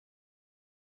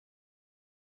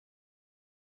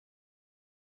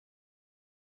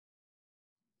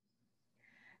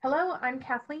Hello, I'm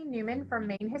Kathleen Newman from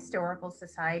Maine Historical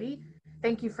Society.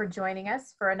 Thank you for joining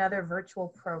us for another virtual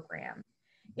program.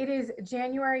 It is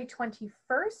January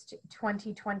 21st,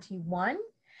 2021,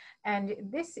 and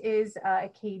this is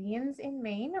Acadians in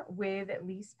Maine with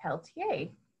Lise Pelletier.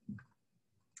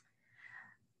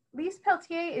 Lise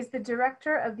Pelletier is the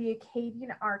director of the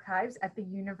Acadian Archives at the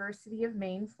University of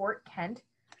Maine, Fort Kent.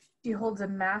 She holds a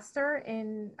master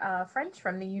in French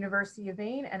from the University of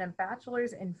Maine and a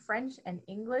bachelor's in French and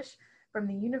English from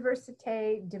the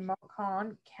Université de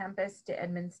Montcalm campus to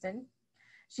Edmundston.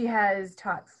 She has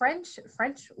taught French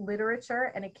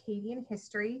literature, and Acadian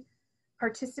history,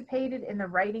 participated in the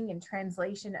writing and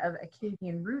translation of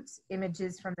Acadian roots,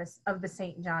 images of the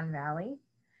St. John Valley,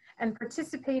 and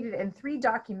participated in 3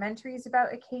 documentaries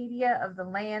about Acadia of the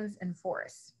lands and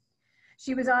forests.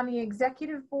 She was on the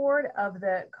executive board of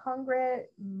the Congrès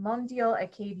Mondial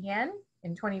Acadien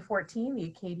in 2014, the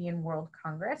Acadian World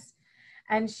Congress,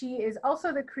 and she is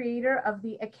also the creator of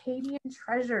the Acadian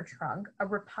Treasure Trunk, a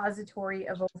repository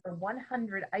of over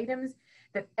 100 items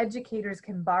that educators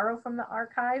can borrow from the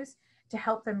archives to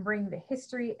help them bring the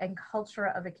history and culture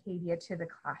of Acadia to the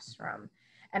classroom.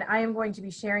 And I am going to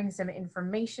be sharing some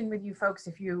information with you folks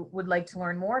if you would like to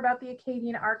learn more about the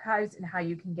Acadian Archives and how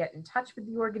you can get in touch with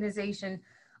the organization.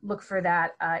 Look for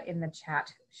that in the chat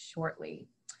shortly.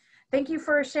 Thank you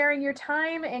for sharing your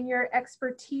time and your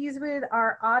expertise with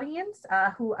our audience,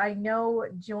 who I know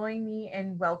join me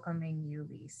in welcoming you,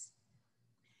 Lise.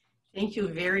 Thank you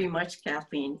very much,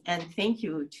 Kathleen, and thank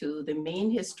you to the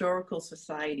Maine Historical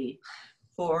Society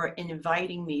for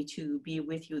inviting me to be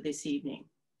with you this evening.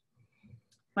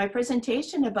 My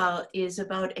presentation is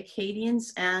about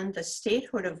Acadians and the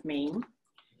statehood of Maine.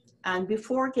 And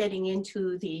before getting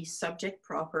into the subject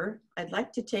proper, I'd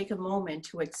like to take a moment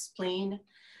to explain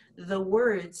the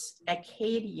words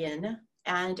Acadian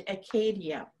and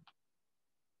Acadia.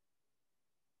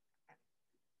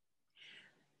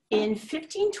 In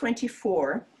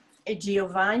 1524,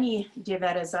 Giovanni di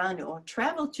Verrazzano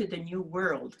traveled to the New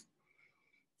World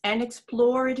and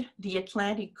explored the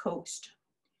Atlantic coast.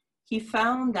 He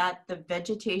found that the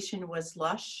vegetation was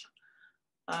lush,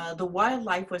 the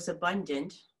wildlife was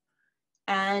abundant,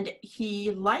 and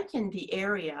he likened the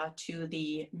area to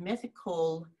the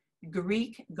mythical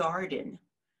Greek garden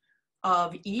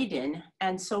of Eden,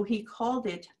 and so he called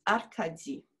it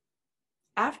Arcadie.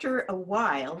 After a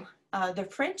while, the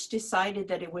French decided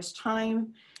that it was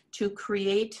time to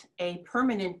create a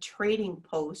permanent trading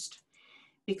post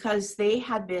because they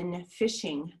had been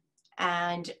fishing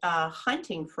and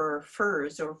hunting for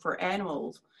furs or for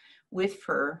animals with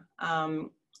fur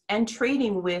and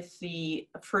trading with the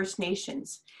First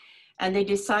Nations. And they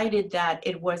decided that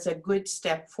it was a good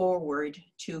step forward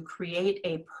to create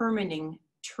a permanent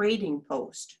trading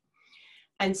post.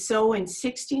 And so in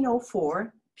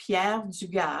 1604, Pierre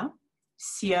Dugas,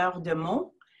 Sieur de Mont,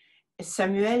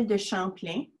 Samuel de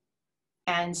Champlain,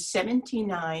 and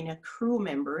 79 crew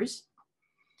members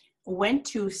went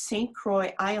to St.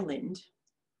 Croix Island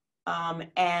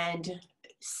and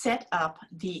set up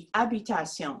the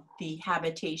habitation, the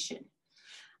habitation,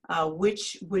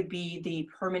 which would be the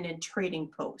permanent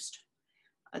trading post.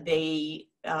 They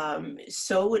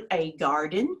sowed a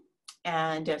garden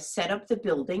and set up the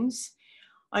buildings.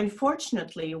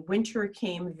 Unfortunately, winter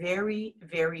came very,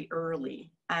 very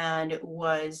early and it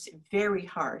was very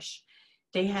harsh.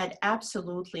 They had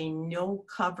absolutely no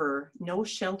cover, no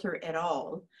shelter at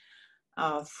all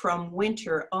from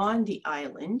winter on the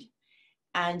island.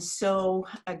 And so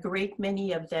a great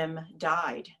many of them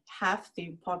died. Half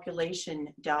the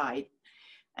population died.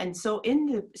 And so in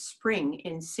the spring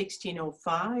in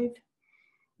 1605,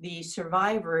 the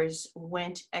survivors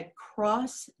went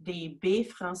across the Baie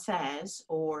Française,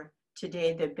 or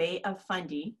today the Bay of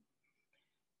Fundy,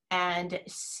 and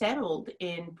settled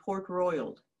in Port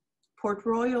Royal. Port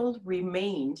Royal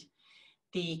remained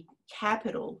the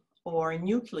capital or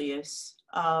nucleus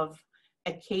of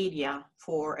Acadia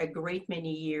for a great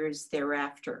many years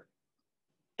thereafter.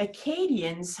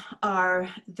 Acadians are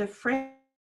the French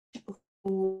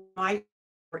who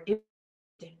migrated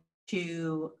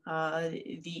to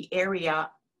the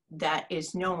area that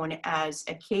is known as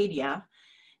Acadia,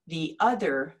 the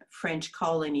other French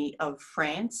colony of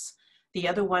France, the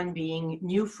other one being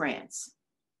New France.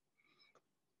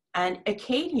 And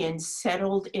Acadians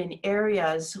settled in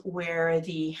areas where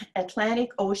the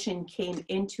Atlantic Ocean came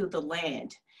into the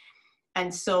land.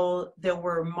 And so there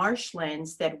were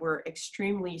marshlands that were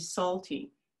extremely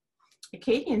salty.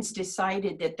 Acadians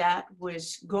decided that that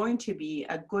was going to be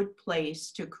a good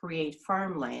place to create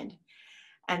farmland.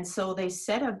 And so they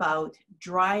set about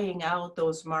drying out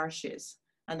those marshes.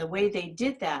 And the way they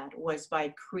did that was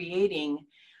by creating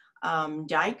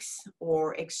dikes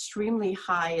or extremely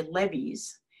high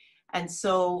levees. And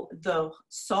so the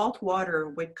salt water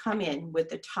would come in with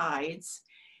the tides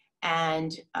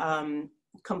and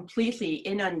completely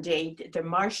inundate the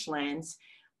marshlands.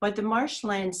 But the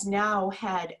marshlands now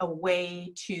had a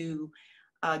way to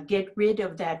get rid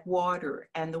of that water,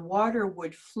 and the water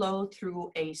would flow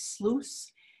through a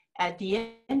sluice, at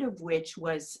the end of which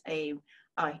was a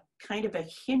kind of a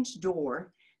hinged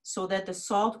door so that the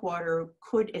salt water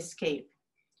could escape.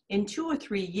 In 2 or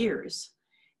 3 years,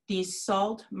 these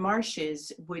salt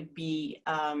marshes would be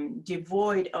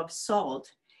devoid of salt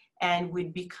and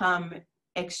would become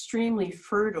extremely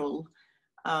fertile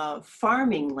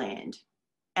farming land.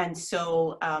 And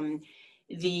so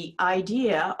the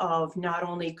idea of not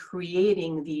only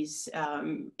creating these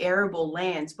arable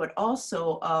lands, but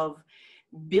also of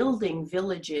building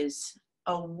villages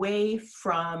away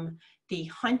from the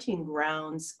hunting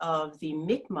grounds of the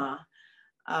Mi'kmaq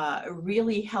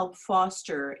really helped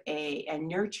foster and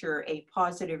nurture a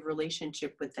positive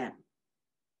relationship with them.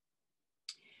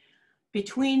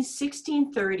 Between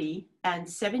 1630 and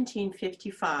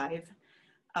 1755,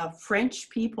 French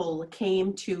people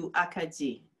came to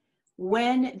Acadie.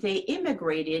 When they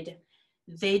immigrated,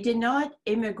 they did not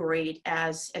immigrate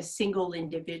as a single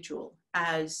individual,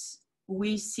 as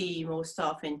we see most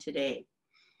often today.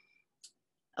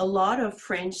 A lot of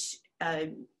French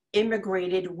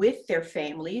immigrated with their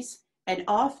families and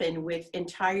often with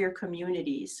entire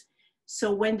communities.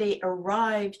 So when they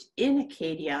arrived in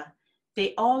Acadia,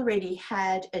 they already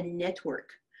had a network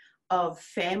of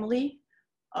family,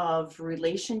 of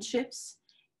relationships,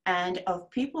 and of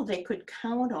people they could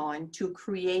count on to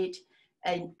create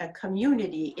a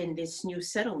community in this new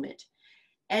settlement.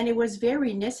 And it was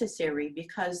very necessary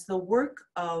because the work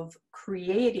of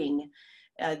creating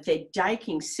the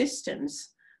diking systems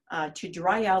to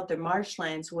dry out the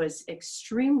marshlands was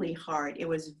extremely hard. It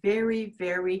was very,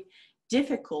 very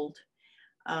difficult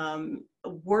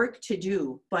work to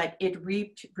do, but it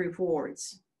reaped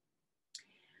rewards.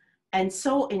 And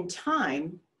so in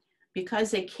time,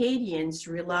 because Acadians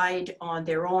relied on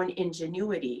their own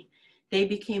ingenuity, they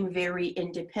became very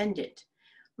independent.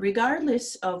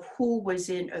 Regardless of who was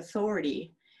in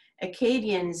authority,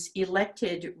 Acadians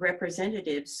elected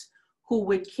representatives who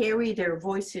would carry their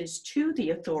voices to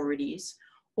the authorities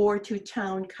or to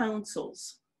town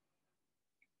councils.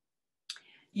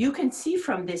 You can see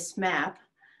from this map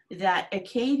that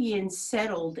Acadians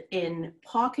settled in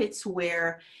pockets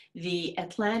where the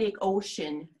Atlantic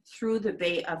Ocean through the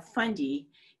Bay of Fundy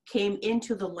came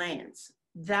into the lands.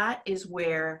 That is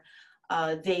where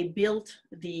they built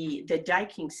the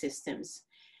diking systems.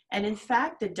 And in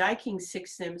fact, the diking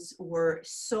systems were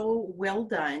so well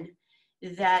done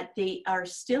that they are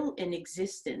still in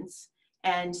existence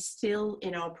and still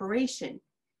in operation.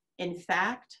 In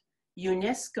fact,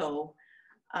 UNESCO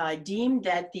deemed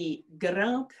that the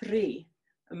Grand Prix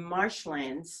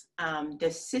marshlands,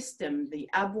 the system, the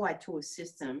Aboiteau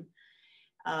system,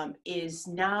 is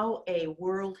now a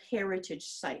World Heritage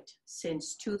Site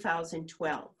since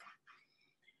 2012.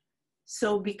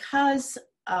 So because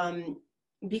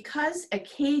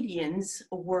Acadians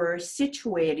were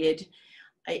situated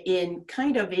in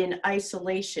kind of in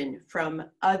isolation from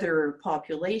other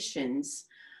populations,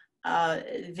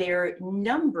 their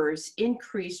numbers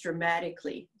increased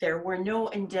dramatically. There were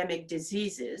no endemic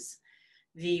diseases.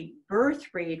 The birth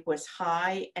rate was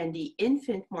high and the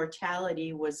infant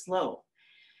mortality was low.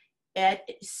 At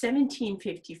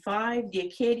 1755, the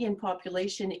Acadian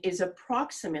population is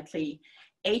approximately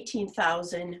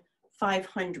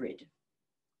 18,500.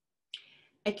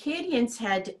 Acadians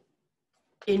had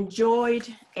enjoyed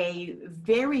a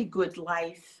very good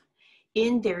life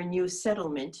in their new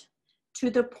settlement,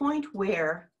 to the point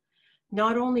where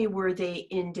not only were they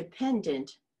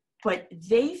independent, but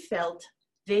they felt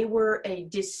they were a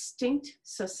distinct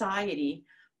society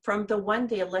from the one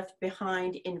they left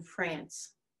behind in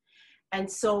France. And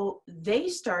so they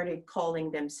started calling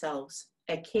themselves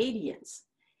Acadians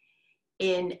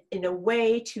in a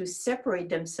way to separate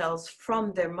themselves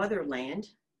from their motherland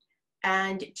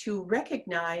and to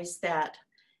recognize that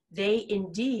they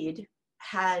indeed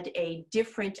had a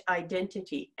different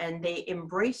identity and they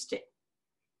embraced it.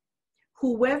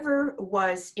 Whoever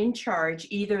was in charge,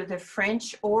 either the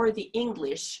French or the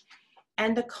English,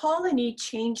 and the colony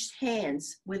changed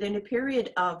hands within a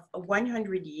period of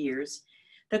 100 years.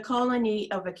 The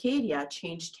colony of Acadia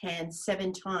changed hands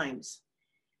 7 times.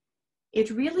 It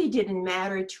really didn't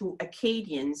matter to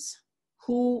Acadians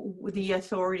who the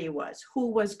authority was,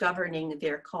 who was governing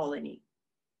their colony.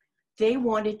 They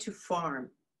wanted to farm.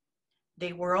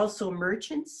 They were also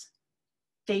merchants.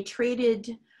 They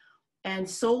traded and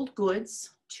sold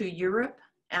goods to Europe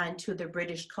and to the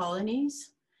British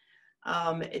colonies.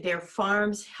 Their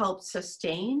farms helped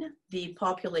sustain the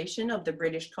population of the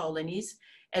British colonies,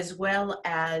 as well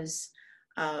as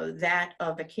that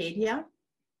of Acadia.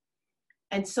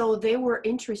 And so they were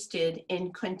interested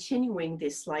in continuing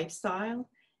this lifestyle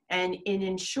and in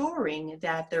ensuring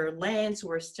that their lands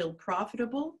were still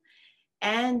profitable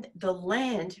and the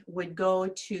land would go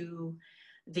to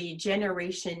the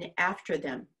generation after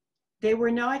them. They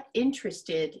were not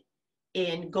interested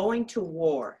in going to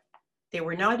war. They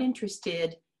were not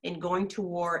interested in going to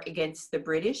war against the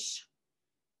British,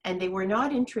 and they were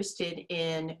not interested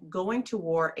in going to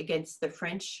war against the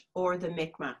French or the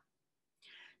Mi'kmaq.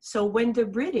 So when the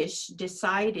British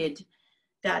decided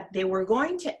that they were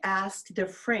going to ask the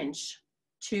French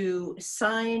to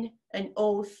sign an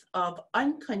oath of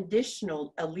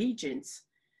unconditional allegiance,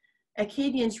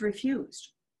 Acadians refused.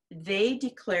 They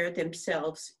declared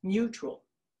themselves neutral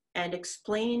and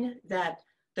explained that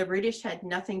the British had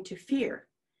nothing to fear.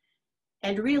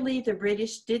 And really, the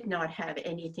British did not have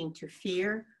anything to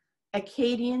fear.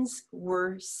 Acadians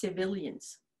were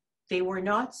civilians. They were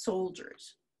not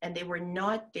soldiers, and they were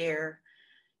not there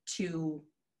to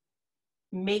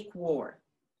make war.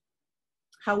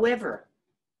 However,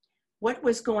 what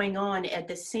was going on at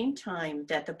the same time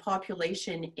that the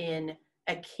population in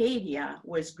Acadia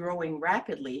was growing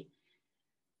rapidly,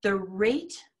 the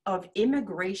rate of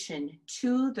immigration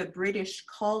to the British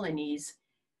colonies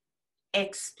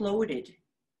exploded.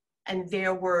 And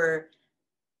there were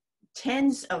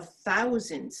tens of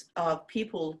thousands of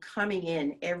people coming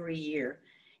in every year.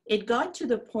 It got to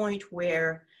the point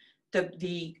where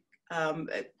the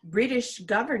British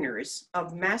governors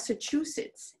of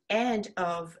Massachusetts and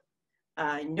of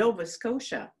Nova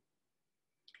Scotia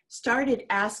started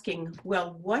asking,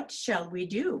 well, what shall we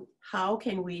do? How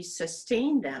can we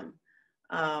sustain them?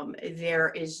 There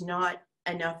is not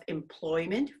enough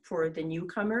employment for the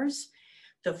newcomers.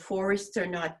 The forests are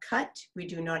not cut. We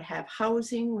do not have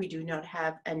housing. We do not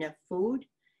have enough food.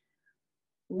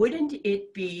 Wouldn't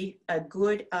it be a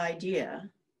good idea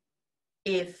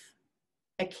if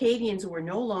Acadians were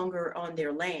no longer on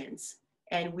their lands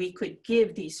and we could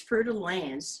give these fertile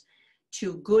lands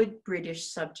to good British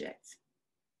subjects?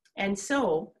 And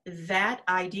so that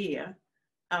idea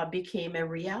became a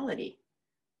reality.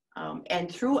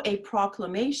 And through a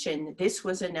proclamation, this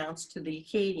was announced to the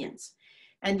Acadians.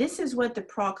 And this is what the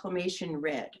proclamation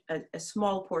read, a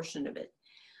small portion of it.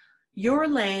 Your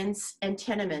lands and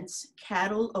tenements,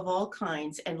 cattle of all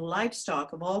kinds, and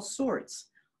livestock of all sorts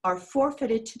are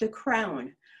forfeited to the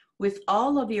crown with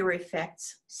all of your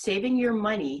effects, saving your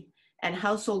money and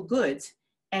household goods,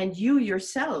 and you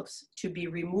yourselves to be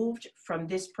removed from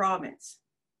this province.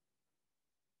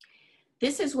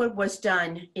 This is what was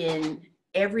done in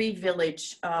every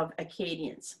village of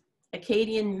Acadians.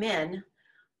 Acadian men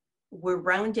were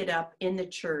rounded up in the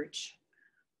church,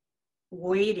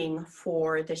 waiting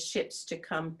for the ships to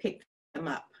come pick them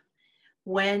up.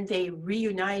 When they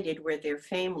reunited with their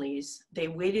families, they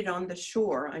waited on the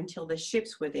shore until the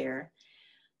ships were there.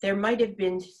 There might have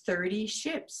been 30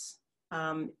 ships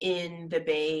in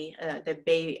the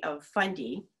Bay of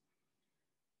Fundy.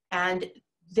 And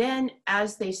then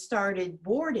as they started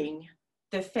boarding,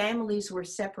 the families were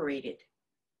separated.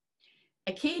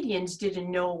 Acadians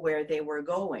didn't know where they were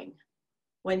going.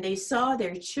 When they saw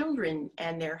their children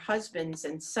and their husbands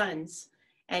and sons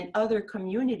and other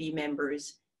community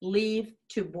members leave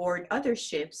to board other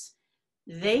ships,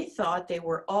 they thought they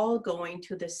were all going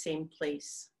to the same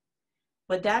place.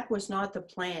 But that was not the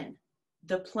plan.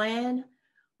 The plan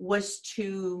was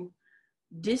to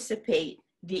dissipate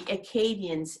the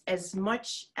Acadians as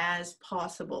much as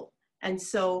possible. And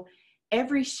so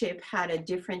every ship had a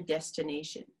different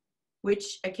destination,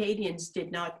 which Acadians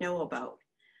did not know about.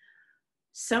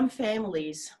 Some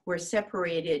families were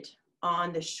separated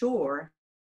on the shore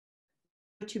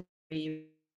to be.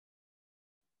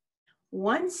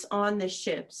 Once on the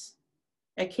ships,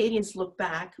 Acadians looked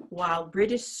back while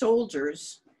British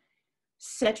soldiers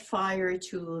set fire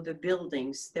to the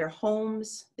buildings, their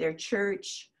homes, their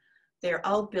church, their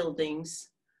outbuildings,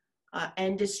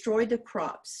 and destroyed the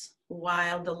crops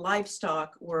while the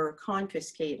livestock were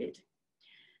confiscated.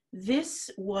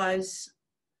 This was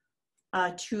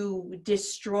to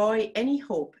destroy any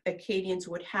hope Acadians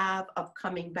would have of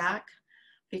coming back,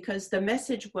 because the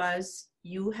message was,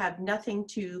 you have nothing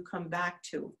to come back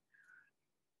to.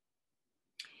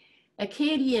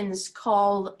 Acadians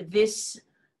call this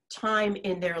time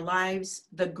in their lives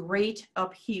the Great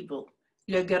Upheaval,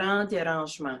 le Grand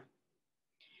Dérangement.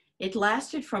 It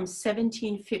lasted from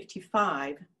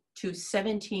 1755 to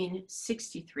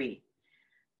 1763.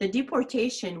 The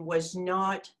deportation was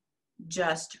not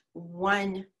just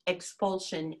one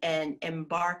expulsion and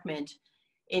embarkment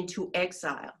into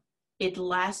exile. It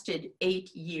lasted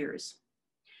 8 years.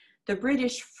 The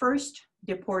British first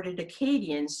deported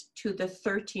Acadians to the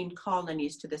 13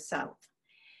 colonies to the south.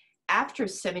 After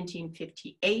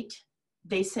 1758,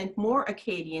 they sent more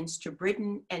Acadians to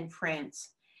Britain and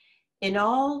France. In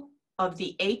all of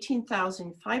the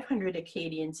 18,500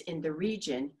 Acadians in the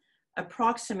region,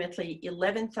 approximately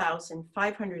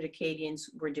 11,500 Acadians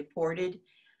were deported.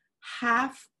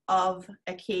 Half of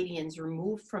Acadians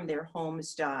removed from their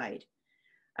homes died.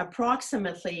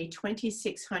 Approximately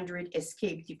 2,600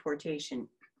 escaped deportation.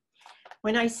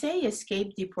 When I say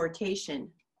escaped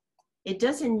deportation, it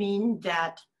doesn't mean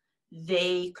that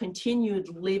they continued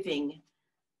living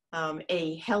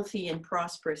a healthy and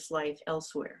prosperous life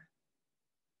elsewhere.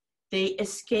 They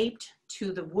escaped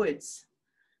to the woods.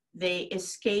 They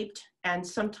escaped and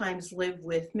sometimes lived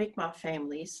with Mi'kmaq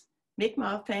families.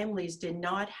 Mi'kmaq families did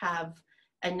not have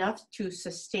enough to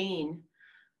sustain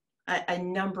a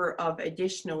number of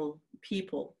additional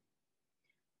people.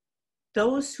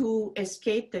 Those who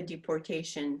escaped the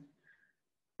deportation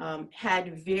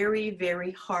had very,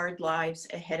 very hard lives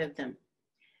ahead of them.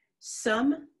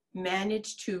 Some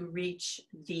managed to reach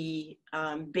the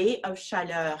Bay of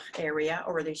Chaleur area,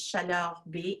 or the Chaleur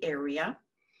Bay area,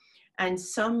 and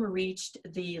some reached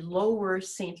the lower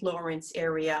St. Lawrence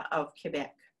area of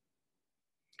Quebec.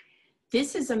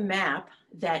 This is a map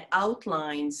that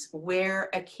outlines where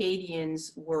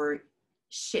Acadians were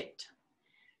shipped.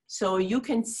 So you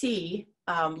can see,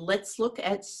 let's look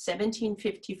at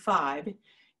 1755.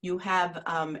 You have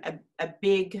a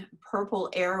big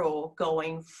purple arrow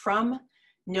going from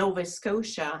Nova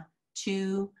Scotia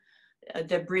to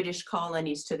the British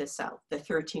colonies to the south, the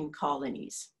 13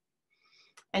 colonies.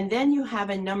 And then you have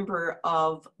a number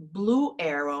of blue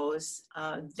arrows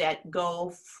that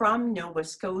go from Nova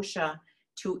Scotia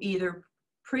to either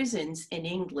prisons in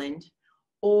England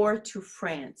or to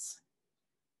France.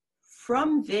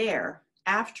 From there,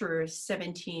 after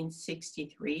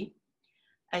 1763,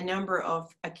 a number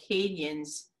of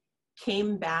Acadians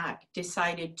came back,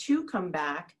 decided to come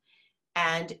back,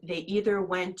 and they either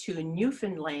went to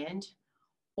Newfoundland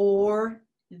or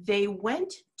they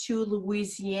went to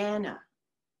Louisiana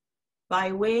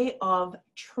by way of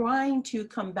trying to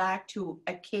come back to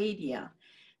Acadia,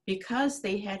 because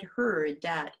they had heard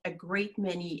that a great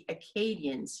many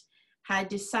Acadians had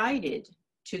decided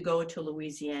to go to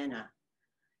Louisiana.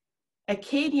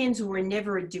 Acadians were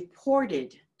never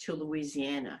deported to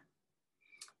Louisiana.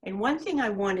 And one thing I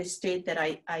want to state that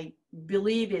I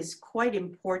believe is quite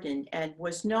important and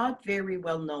was not very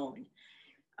well known.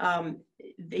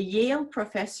 The Yale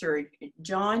professor,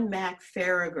 John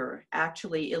MacFaragher,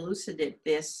 actually elucidated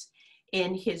this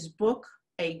in his book,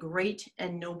 A Great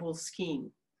and Noble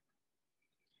Scheme.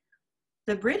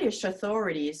 The British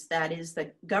authorities, that is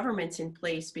the governments in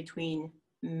place between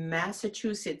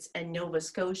Massachusetts and Nova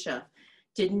Scotia,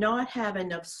 did not have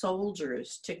enough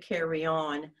soldiers to carry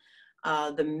on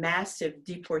the massive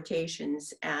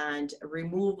deportations and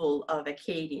removal of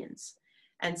Acadians.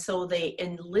 And so they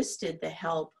enlisted the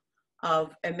help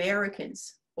of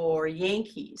Americans or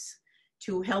Yankees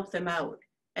to help them out.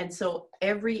 And so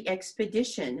every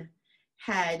expedition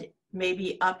had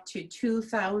maybe up to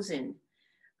 2,000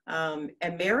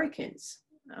 Americans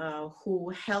who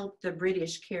helped the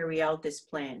British carry out this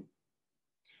plan.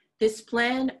 This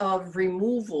plan of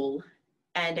removal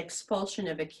and expulsion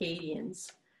of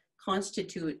Acadians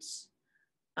constitutes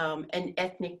an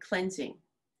ethnic cleansing,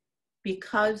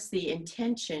 because the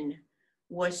intention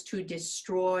was to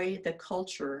destroy the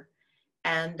culture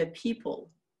and the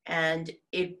people, and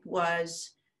it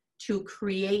was to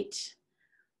create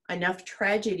enough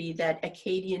tragedy that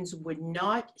Acadians would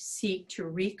not seek to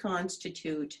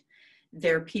reconstitute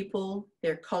their people,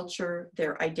 their culture,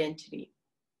 their identity.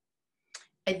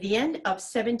 At the end of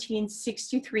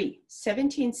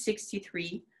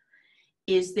 1763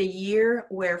 is the year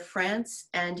where France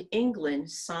and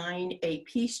England signed a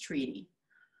peace treaty,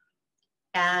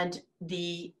 and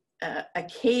the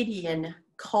Acadian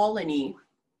colony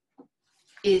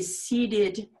is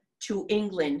ceded to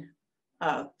England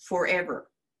forever.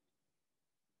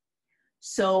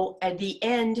 So at the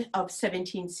end of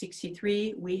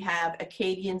 1763, we have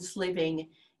Acadians living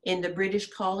in the British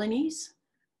colonies.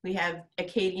 We have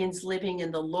Acadians living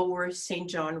in the lower St.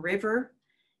 John River,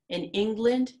 in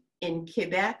England, in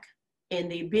Quebec, in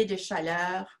the Baie de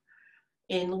Chaleur,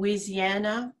 in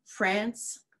Louisiana,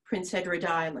 France, Prince Edward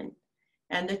Island.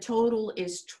 And the total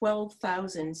is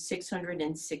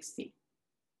 12,660.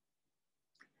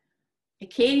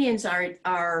 Acadians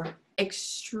are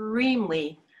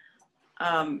extremely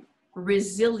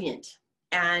resilient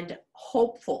and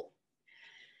hopeful.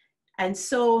 And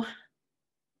so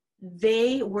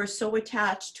they were so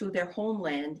attached to their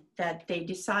homeland that they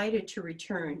decided to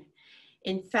return.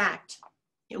 In fact,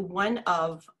 one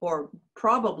of, or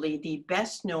probably the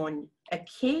best known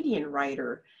Acadian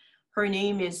writer, her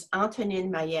name is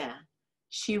Antonine Maillet.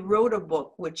 She wrote a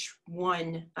book which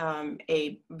won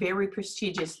a very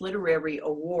prestigious literary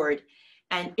award,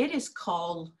 and it is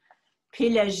called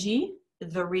Pélagie,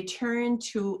 The Return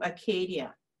to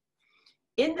Acadia.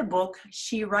 In the book,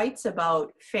 she writes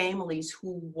about families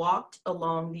who walked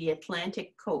along the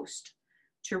Atlantic coast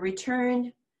to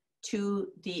return to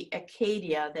the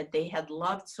Acadia that they had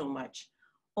loved so much,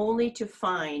 only to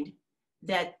find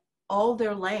that all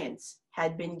their lands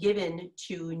had been given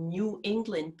to New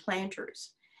England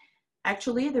planters.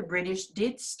 Actually, the British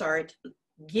did start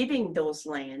giving those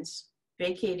lands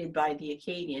vacated by the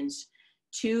Acadians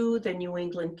to the New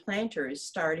England planters,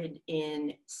 started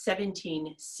in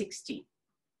 1760.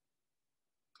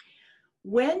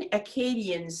 When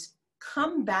Acadians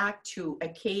come back to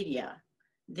Acadia,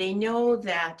 they know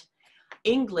that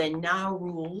England now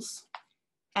rules,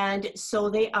 and so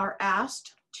they are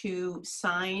asked to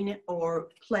sign or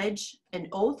pledge an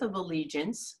oath of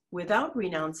allegiance without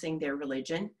renouncing their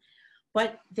religion,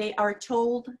 but they are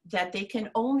told that they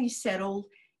can only settle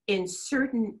in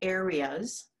certain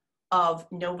areas of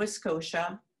Nova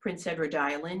Scotia, Prince Edward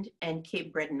Island, and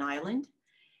Cape Breton Island.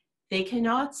 They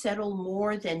cannot settle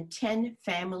more than 10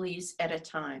 families at a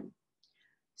time.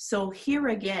 So here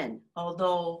again,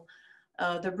 although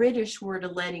the British were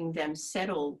letting them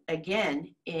settle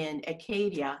again in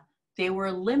Acadia, they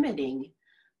were limiting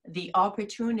the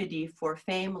opportunity for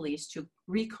families to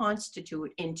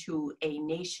reconstitute into a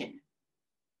nation.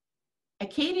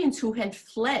 Acadians who had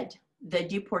fled the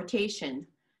deportation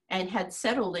and had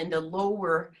settled in the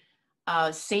lower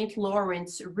St.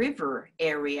 Lawrence River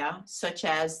area, such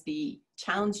as the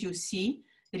towns you see,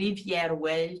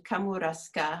 Rivière-Ouelle,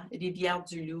 Kamouraska,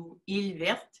 Rivière-du-Loup,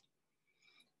 Île-Verte,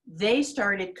 they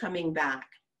started coming back,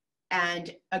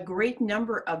 and a great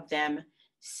number of them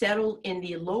settled in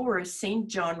the lower St.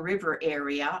 John River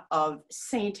area of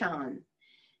Saint Anne.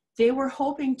 They were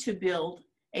hoping to build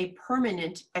a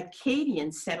permanent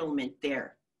Acadian settlement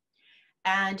there,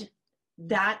 and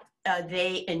that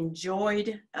they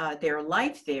enjoyed their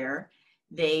life there.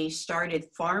 They started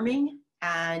farming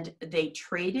and they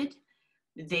traded.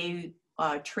 They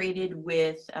traded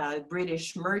with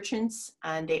British merchants,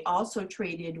 and they also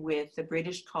traded with the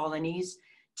British colonies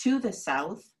to the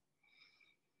south.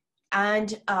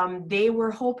 And they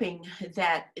were hoping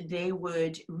that they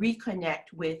would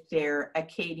reconnect with their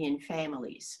Acadian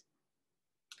families.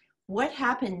 What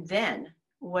happened then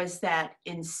was that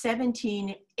in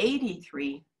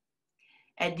 1783,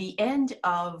 at the end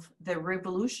of the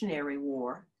Revolutionary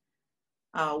War,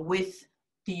 with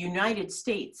the United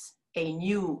States, a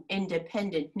new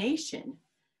independent nation,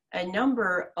 a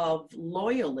number of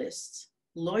loyalist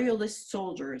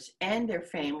soldiers and their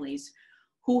families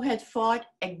who had fought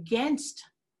against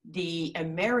the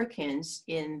Americans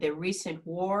in the recent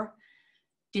war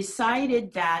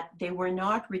decided that they were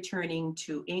not returning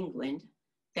to England,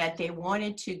 that they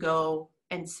wanted to go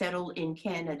and settle in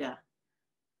Canada.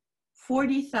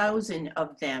 40,000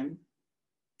 of them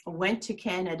went to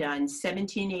Canada in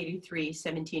 1783,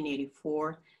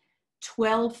 1784.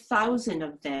 12,000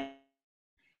 of them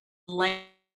landed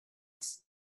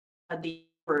at the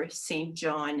St.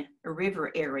 John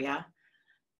River area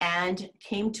and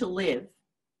came to live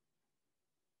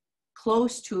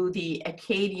close to the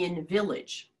Acadian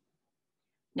village.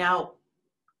 Now,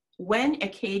 when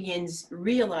Acadians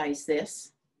realized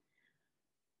this,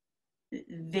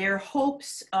 their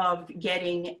hopes of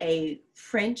getting a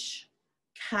French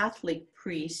Catholic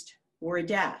priest were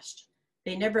dashed.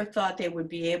 They never thought they would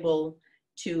be able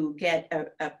to get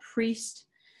a priest,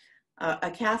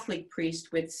 a Catholic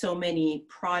priest with so many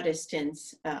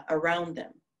Protestants around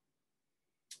them.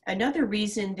 Another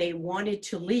reason they wanted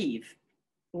to leave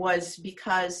was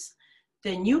because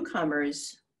the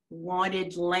newcomers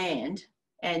wanted land,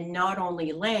 and not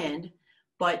only land,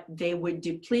 but they would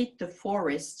deplete the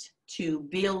forest to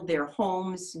build their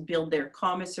homes, build their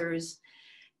commerces.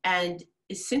 And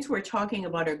since we're talking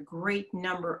about a great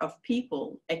number of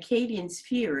people, Acadians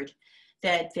feared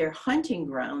that their hunting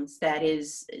grounds,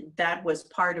 that was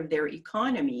part of their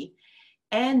economy,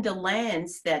 and the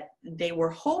lands that they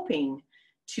were hoping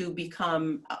to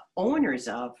become owners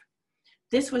of,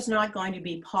 this was not going to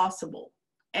be possible.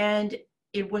 And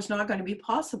it was not going to be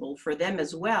possible for them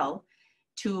as well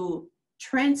to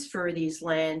transfer these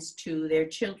lands to their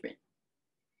children.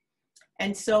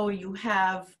 And so you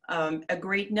have a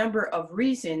great number of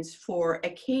reasons for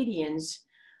Acadians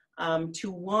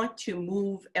to want to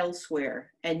move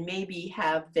elsewhere and maybe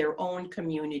have their own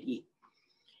community.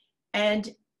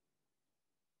 And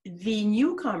the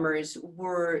newcomers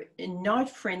were not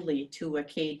friendly to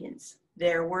Acadians.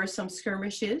 There were some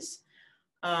skirmishes.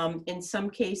 In some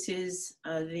cases,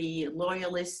 the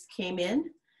loyalists came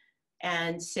in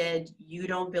and said, "You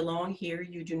don't belong here.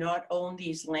 You do not own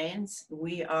these lands.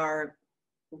 We are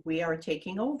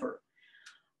taking over."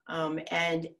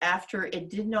 And after, it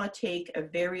did not take a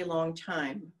very long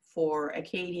time for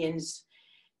Acadians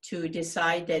to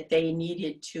decide that they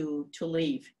needed to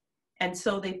leave. And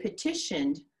so they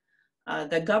petitioned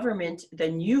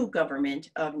the new government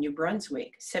of New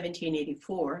Brunswick,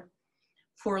 1784,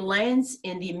 for lands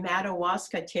in the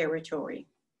Madawaska territory.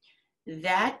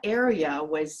 That area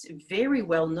was very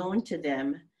well known to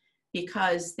them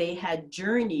because they had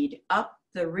journeyed up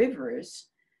the rivers,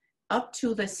 up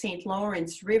to the St.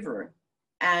 Lawrence River,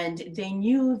 and they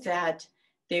knew that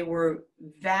there were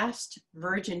vast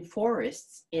virgin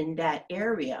forests in that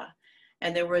area.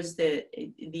 And there was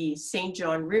the St.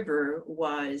 John River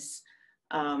was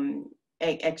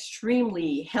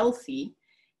extremely healthy,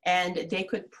 and they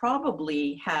could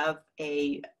probably have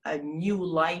a new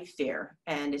life there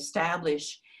and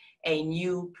establish a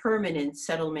new permanent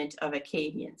settlement of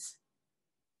Acadians.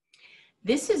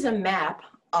 This is a map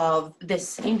of the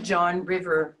St. John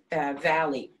River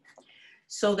Valley.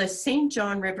 So the St.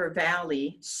 John River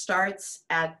Valley starts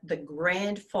at the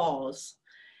Grand Falls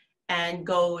and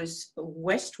goes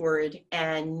westward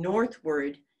and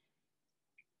northward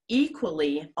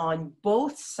equally on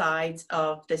both sides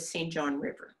of the St. John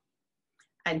River.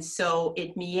 And so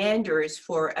it meanders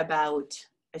for about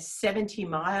 70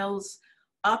 miles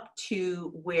up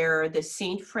to where the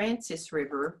St. Francis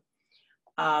River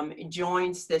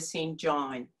joins the St.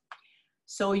 John.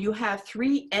 So you have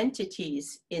three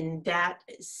entities in that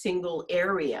single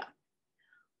area.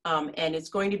 And it's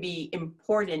going to be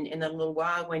important in a little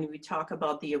while when we talk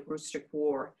about the Aroostook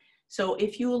War. So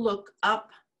if you look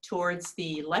up towards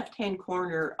the left-hand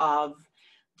corner of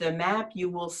the map, you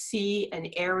will see an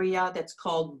area that's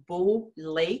called Bow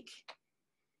Lake.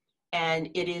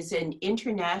 And it is an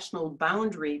international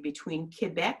boundary between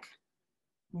Quebec,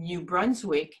 New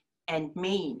Brunswick, and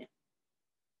Maine.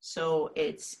 So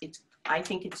I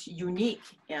think it's unique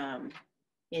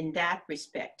in that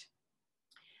respect.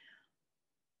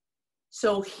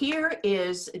 So here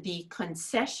is the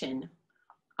concession.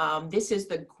 This is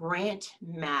the grant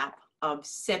map of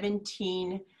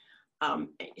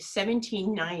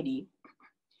 1790,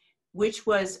 which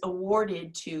was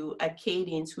awarded to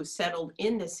Acadians who settled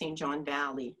in the St. John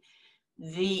Valley.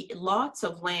 The lots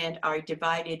of land are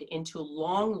divided into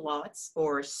long lots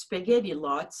or spaghetti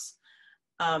lots,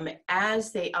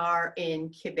 as they are in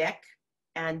Quebec.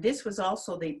 And this was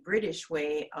also the British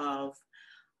way of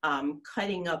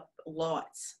cutting up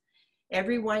lots.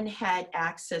 Everyone had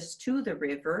access to the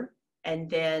river, and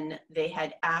then they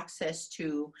had access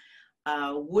to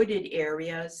wooded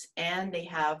areas, and they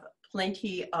have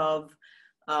plenty of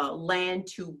land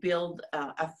to build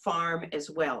a farm as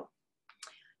well.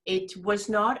 It was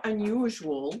not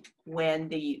unusual when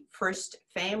the first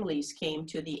families came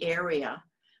to the area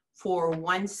for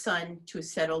one son to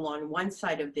settle on one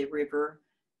side of the river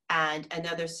and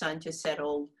another son to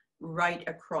settle right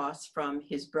across from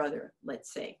his brother,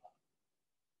 let's say.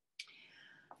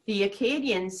 The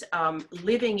Acadians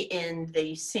living in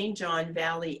the St. John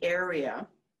Valley area,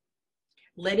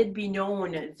 let it be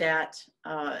known that,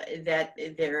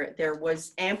 there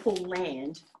was ample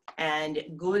land and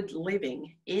good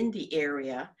living in the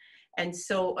area. And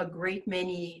so a great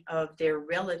many of their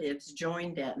relatives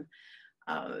joined them.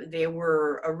 They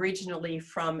were originally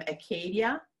from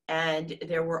Acadia, and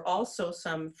there were also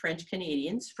some French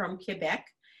Canadians from Quebec.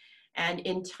 And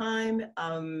in time,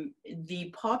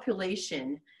 the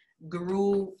population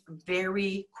grew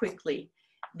very quickly.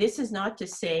 This is not to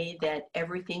say that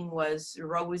everything was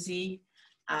rosy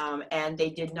and they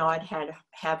did not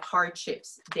have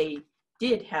hardships. They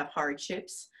did have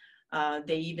hardships.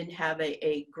 They even have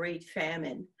a great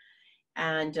famine.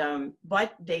 And,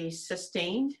 but they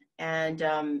sustained, and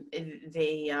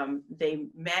they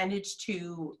managed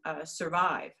to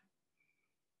survive.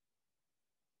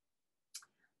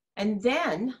 And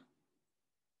then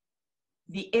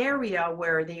the area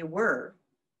where they were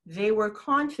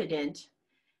confident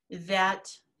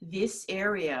that this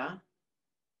area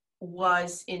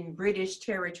was in British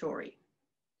territory.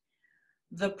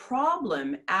 The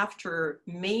problem after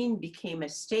Maine became a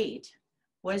state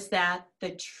was that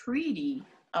the Treaty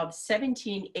of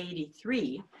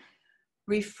 1783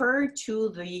 referred to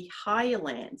the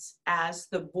highlands as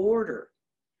the border.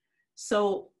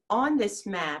 So on this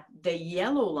map, the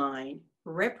yellow line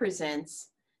represents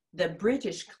the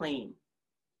British claim.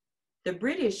 The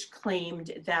British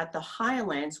claimed that the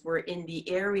highlands were in the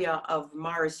area of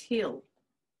Mars Hill,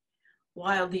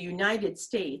 while the United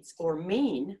States, or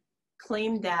Maine,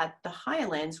 claimed that the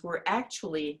highlands were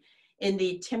actually in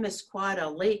the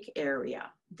Temiscouata Lake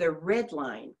area, the red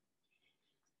line.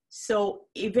 So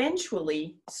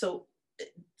eventually,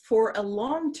 for a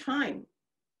long time,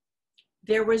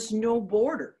 there was no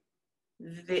border.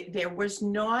 There was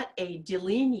not a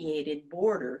delineated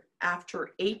border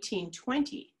after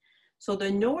 1820. So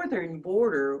the northern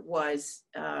border was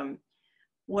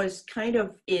kind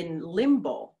of in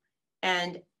limbo.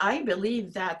 And I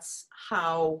believe that's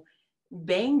how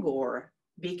Bangor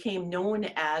became known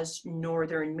as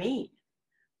Northern Maine,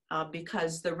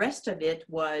 because the rest of it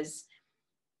was,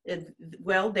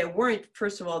 well,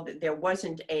 first of all, there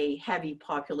wasn't a heavy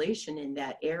population in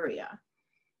that area.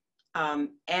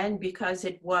 And because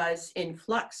it was in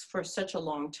flux for such a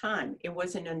long time, it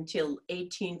wasn't until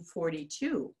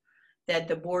 1842 that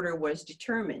the border was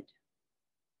determined.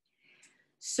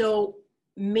 So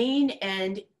Maine,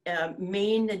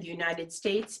 the United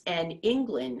States, and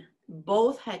England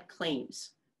both had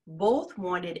claims. Both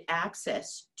wanted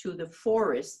access to the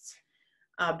forests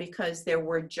because there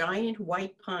were giant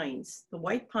white pines. The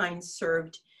white pines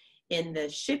served in the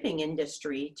shipping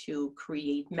industry to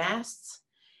create masts.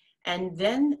 And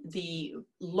then the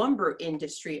lumber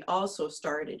industry also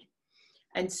started.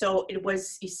 And so it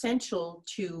was essential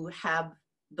to have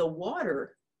the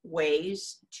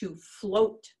waterways to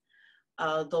float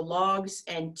the logs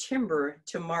and timber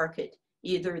to market,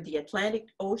 either the Atlantic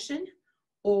Ocean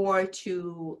or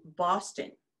to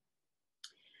Boston.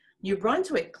 New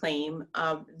Brunswick claimed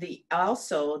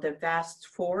also the vast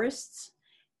forests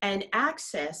and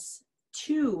access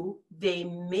to the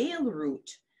mail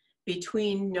route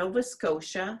between Nova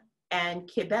Scotia and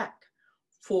Quebec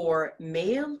for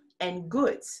mail and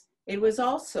goods. It was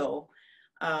also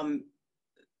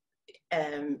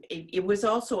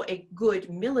a good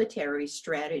military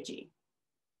strategy.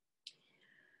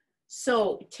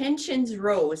 So tensions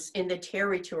rose in the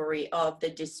territory of the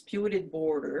disputed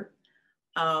border,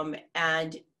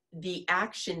 and the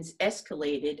actions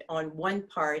escalated on one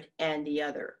part and the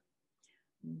other.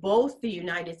 Both the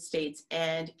United States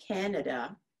and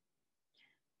Canada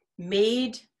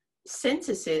made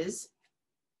censuses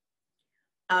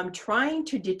trying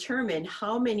to determine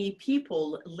how many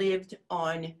people lived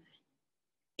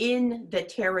in the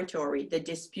territory, the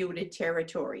disputed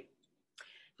territory.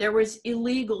 There was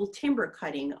illegal timber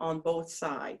cutting on both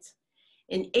sides.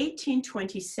 In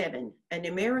 1827, an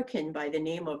American by the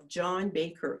name of John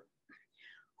Baker,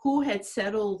 who had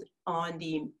settled on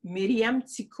the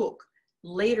Miriamtsikook,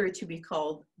 later to be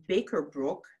called Baker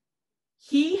Brook,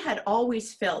 he had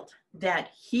always felt that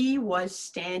he was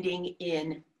standing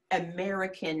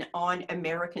on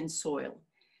American soil.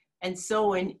 And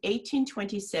so in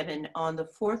 1827, on the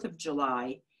 4th of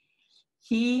July,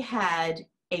 he had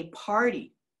a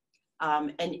party,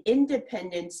 an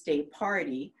Independence Day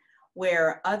party,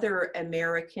 where other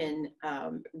American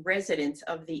residents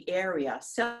of the area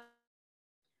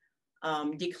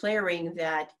declaring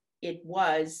that it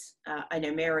was an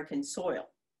American soil.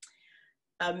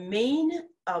 Maine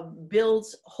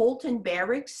builds Holton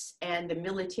Barracks and the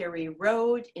Military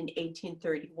Road in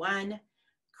 1831,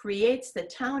 creates the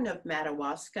town of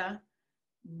Madawaska.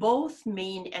 Both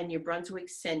Maine and New Brunswick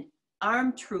sent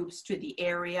armed troops to the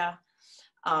area.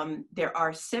 There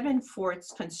are 7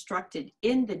 forts constructed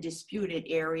in the disputed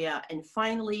area, and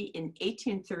finally in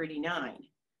 1839,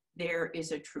 there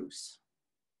is a truce.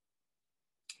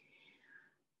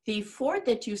 The fort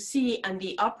that you see on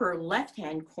the upper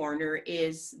left-hand corner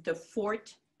is the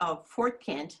fort of Fort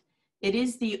Kent. It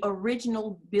is the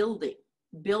original building,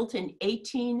 built in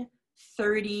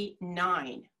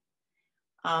 1839,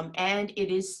 and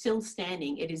it is still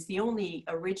standing. It is the only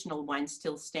original one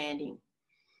still standing.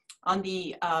 On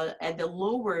the at the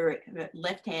lower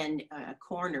left-hand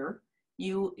corner,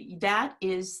 that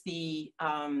is the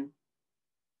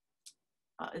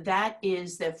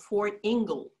Fort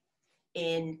Ingle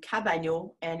in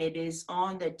Cabano, and it is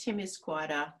on the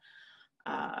Temiscouata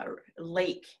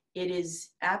Lake. It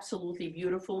is absolutely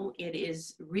beautiful. It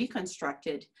is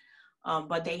reconstructed,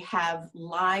 but they have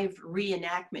live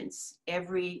reenactments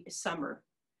every summer.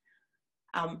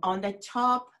 On the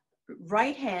top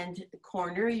right-hand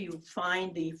corner, you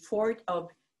find the fort of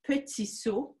Petit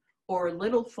Sault, or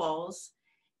Little Falls,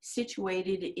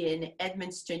 situated in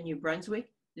Edmundston, New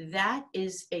Brunswick. That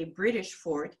is a British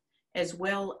fort, as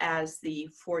well as the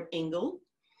Fort Ingle.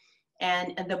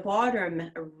 And at the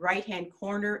bottom right-hand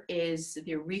corner is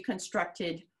the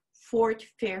reconstructed Fort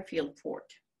Fairfield Fort.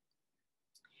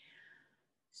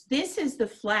 This is the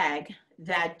flag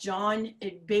that John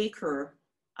Baker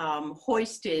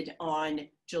hoisted on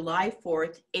July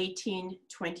 4th,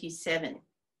 1827.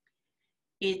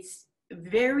 It's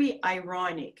very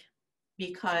ironic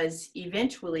because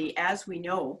eventually, as we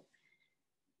know,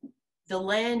 the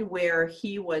land where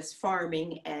he was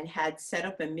farming and had set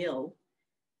up a mill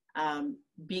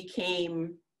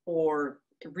became or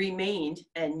remained,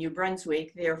 and New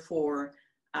Brunswick, therefore,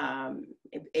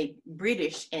 a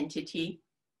British entity.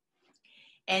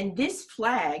 And this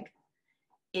flag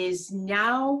is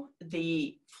now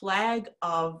the flag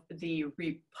of the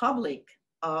Republic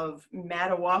of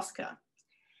Madawaska.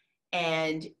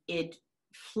 And it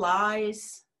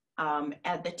flies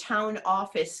at the town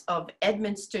office of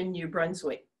Edmundston, New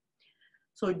Brunswick.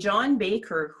 So John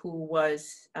Baker, who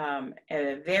was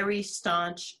a very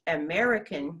staunch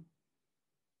American,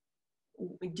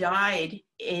 died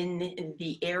in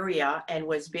the area and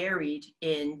was buried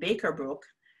in Baker Brook.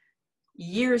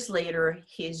 Years later,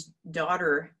 his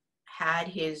daughter had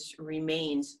his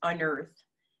remains unearthed,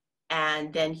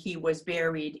 and then he was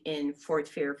buried in Fort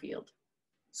Fairfield.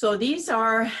 So these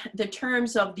are the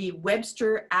terms of the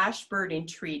Webster-Ashburton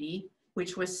Treaty,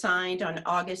 which was signed on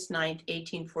August 9th,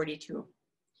 1842.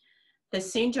 The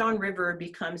St. John River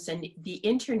becomes the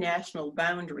international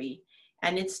boundary,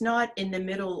 and it's not in the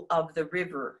middle of the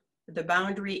river. The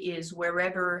boundary is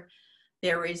wherever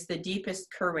there is the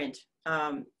deepest current,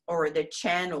 or the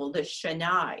channel, the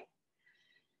Channai.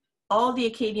 All the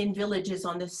Acadian villages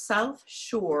on the south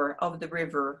shore of the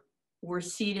river were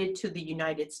ceded to the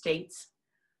United States.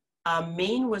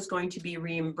 Maine was going to be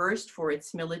reimbursed for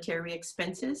its military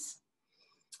expenses.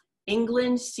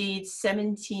 England cedes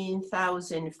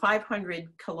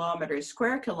 17,500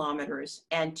 square kilometers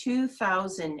and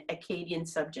 2,000 Acadian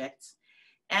subjects,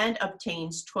 and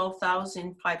obtains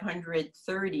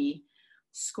 12,530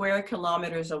 square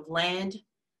kilometers of land.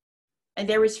 And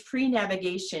there is free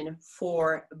navigation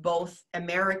for both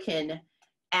American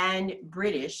and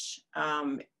British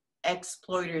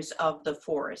exploiters of the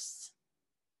forests.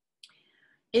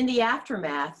 In the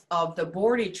aftermath of the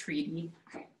Border Treaty,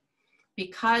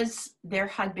 because there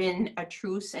had been a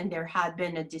truce and there had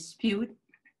been a dispute,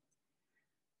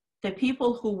 the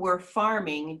people who were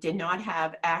farming did not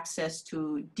have access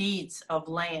to deeds of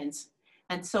lands.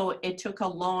 And so it took a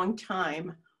long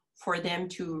time for them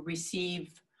to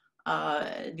receive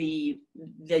the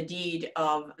deed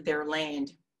of their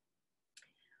land.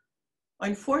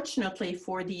 Unfortunately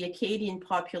for the Acadian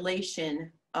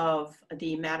population of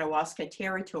the Madawaska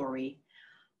territory,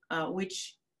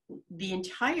 which the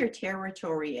entire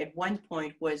territory at one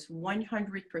point was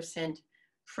 100%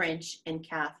 French and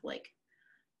Catholic.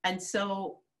 And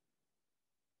so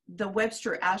the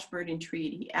Webster-Ashburton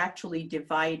Treaty actually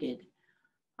divided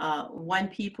one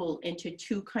people into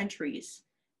two countries.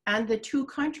 And the two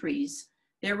countries,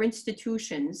 their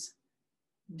institutions,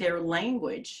 their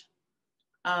language,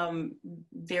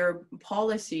 their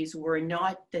policies were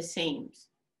not the same.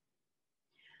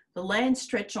 The land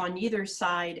stretched on either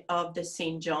side of the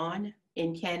St. John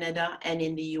in Canada and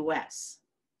in the US.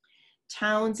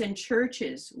 Towns and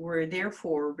churches were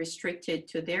therefore restricted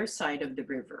to their side of the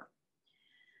river.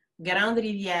 Grand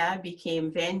Rivière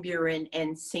became Van Buren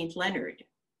and St. Leonard.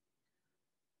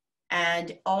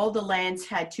 And all the lands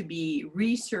had to be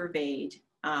resurveyed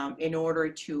in order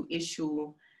to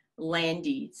issue land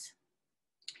deeds.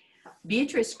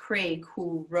 Beatrice Craig,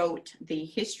 who wrote the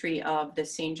history of the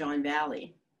St. John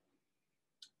Valley,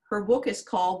 her book is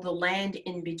called The Land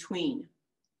in Between.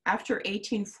 After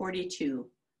 1842,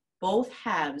 both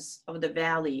halves of the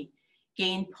valley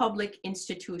gained public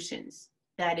institutions,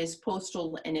 that is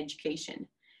postal and education,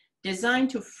 designed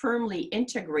to firmly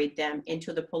integrate them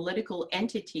into the political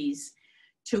entities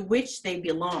to which they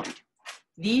belonged.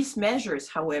 These measures,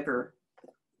 however,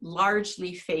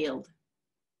 largely failed.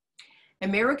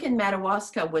 American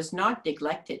Madawaska was not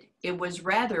neglected. It was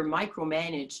rather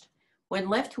micromanaged. When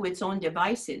left to its own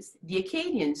devices, the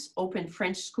Acadians opened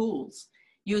French schools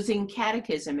using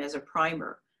catechism as a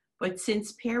primer. But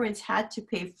since parents had to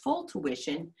pay full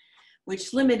tuition,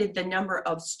 which limited the number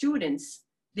of students,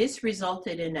 this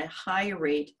resulted in a high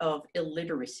rate of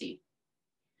illiteracy.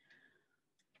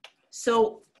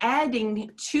 So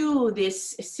adding to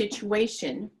this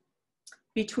situation,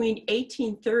 between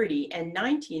 1830 and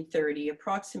 1930,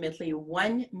 approximately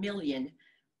 1 million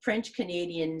French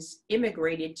Canadians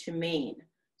immigrated to Maine.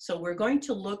 So we're going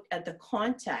to look at the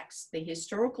context, the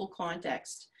historical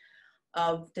context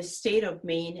of the state of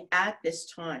Maine at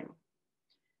this time.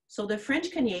 So the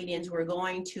French Canadians were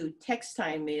going to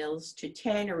textile mills, to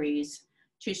tanneries,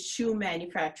 to shoe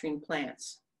manufacturing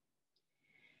plants.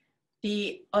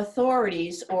 the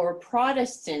authorities or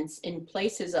Protestants in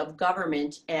places of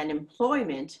government and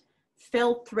employment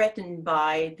felt threatened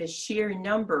by the sheer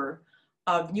number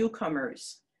of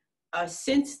newcomers,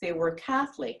 since they were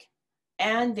Catholic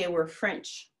and they were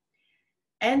French.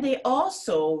 And they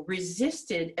also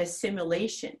resisted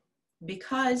assimilation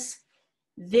because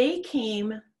they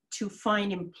came to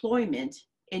find employment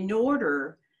in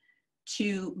order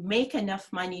to make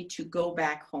enough money to go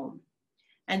back home.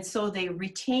 And so they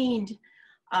retained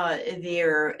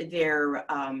their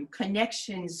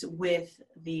connections with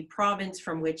the province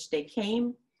from which they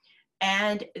came,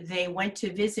 and they went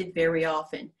to visit very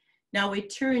often. Now,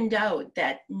 it turned out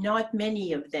that not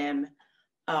many of them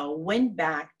went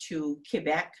back to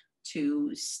Quebec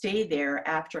to stay there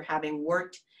after having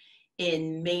worked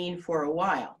in Maine for a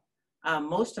while.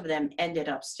 Most of them ended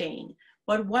up staying.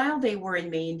 But while they were in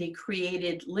Maine, they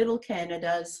created little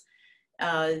Canadas.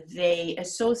 They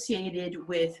associated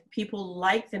with people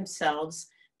like themselves.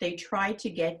 They tried to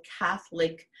get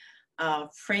Catholic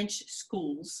French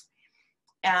schools.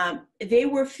 They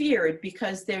were feared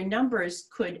because their numbers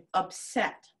could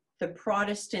upset the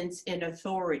Protestants in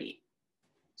authority.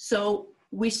 So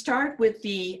we start with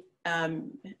the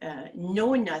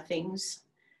know-nothings,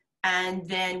 and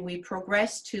then we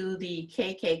progress to the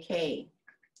KKK.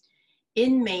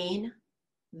 In Maine,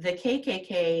 the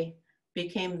KKK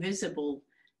became visible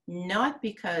not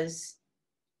because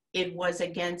it was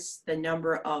against the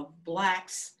number of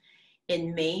Blacks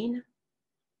in Maine,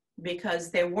 because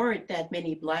there weren't that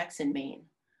many Blacks in Maine.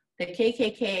 The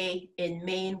KKK in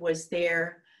Maine was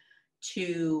there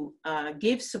to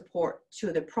give support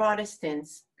to the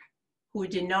Protestants who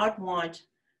did not want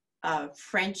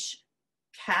French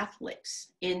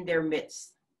Catholics in their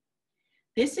midst.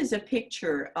 This is a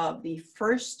picture of the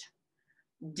first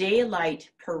daylight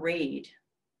parade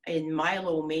in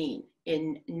Milo, Maine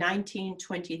in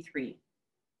 1923.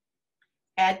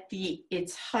 At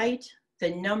its height,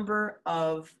 the number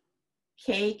of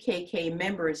KKK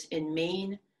members in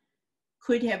Maine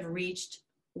could have reached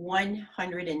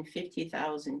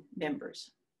 150,000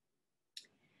 members.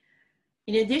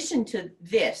 In addition to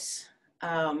this,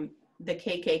 the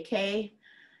KKK,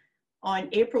 on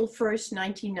April 1st,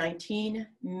 1919,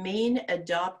 Maine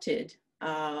adopted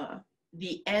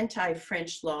the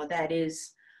anti-French law, that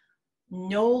is,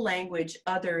 no language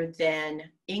other than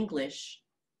English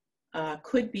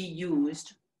could be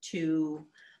used to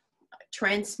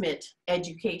transmit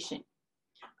education.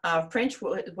 French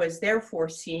was therefore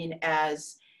seen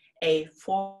as a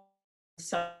foreign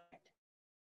subject.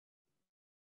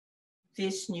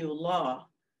 This new law,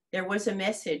 there was a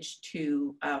message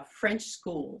to French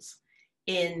schools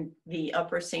in the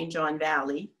Upper St. John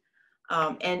Valley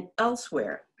and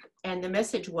elsewhere. And the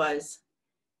message was,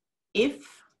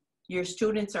 if your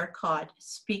students are caught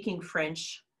speaking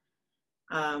French,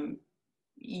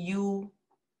 you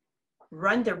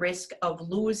run the risk of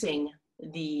losing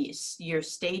your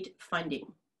state funding.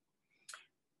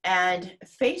 And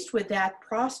faced with that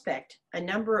prospect, a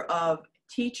number of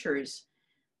teachers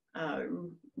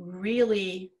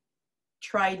really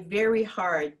tried very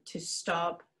hard to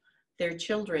stop their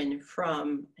children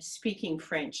from speaking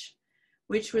French,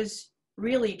 which was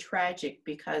really tragic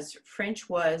because French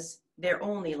was their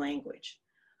only language.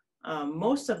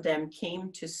 Most of them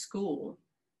came to school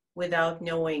without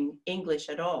knowing English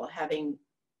at all, having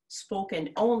spoken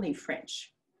only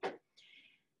French.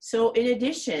 So in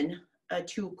addition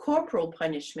to corporal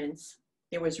punishments,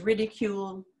 there was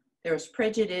ridicule, there was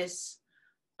prejudice,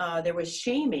 there was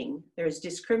shaming, there was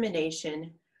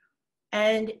discrimination,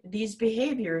 and these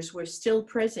behaviors were still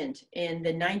present in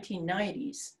the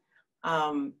 1990s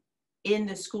in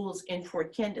the schools in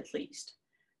Fort Kent, at least.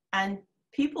 And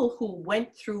people who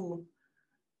went through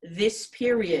this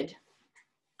period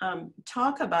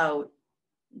talk about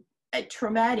a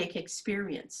traumatic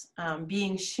experience,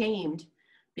 being shamed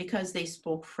because they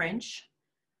spoke French,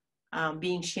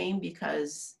 being shamed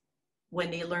because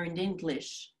when they learned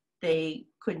English, they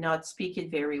could not speak it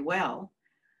very well.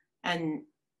 And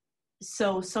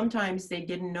so sometimes they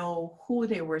didn't know who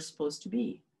they were supposed to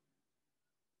be.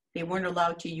 They weren't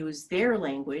allowed to use their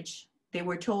language. They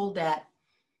were told that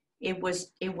it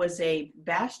was a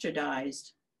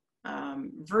bastardized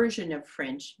version of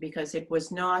French because it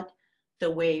was not the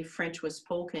way French was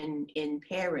spoken in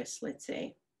Paris, let's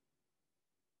say.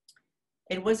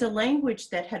 It was a language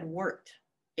that had worked.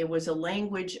 It was a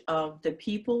language of the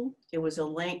people. It was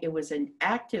an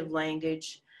active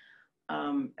language,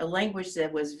 a language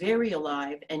that was very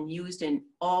alive and used in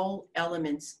all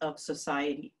elements of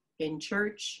society, in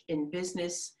church, in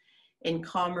business, in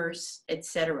commerce,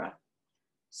 etc.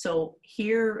 So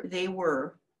here they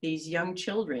were, these young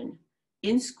children,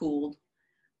 in school,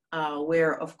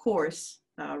 where, of course,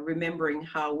 remembering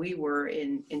how we were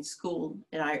in school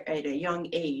and at a young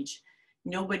age,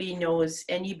 nobody knows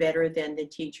any better than the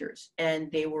teachers.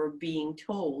 And they were being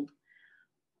told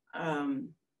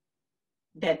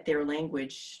that their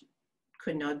language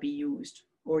could not be used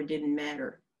or didn't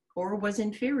matter or was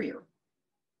inferior.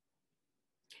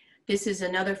 This is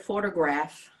another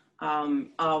photograph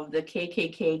of the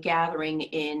KKK gathering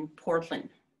in Portland.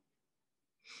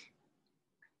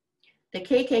 The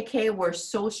KKK were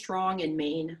so strong in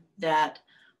Maine that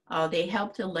they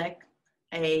helped elect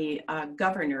a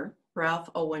governor, Ralph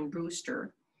Owen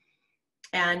Brewster,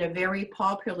 and a very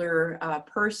popular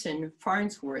person,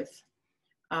 Farnsworth,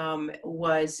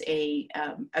 was a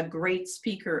great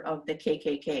speaker of the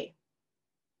KKK.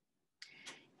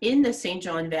 In the St.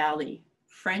 John Valley,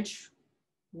 French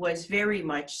was very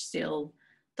much still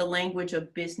the language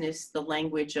of business, the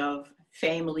language of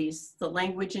families, the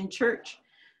language in church.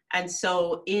 And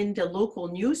so in the local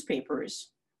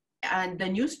newspapers, and the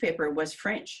newspaper was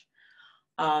French,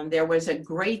 there was a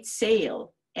great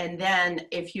sale. And then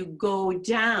if you go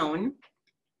down,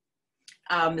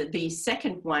 the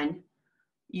second one,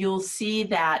 you'll see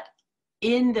that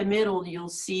in the middle, you'll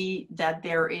see that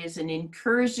there is an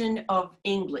incursion of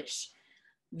English.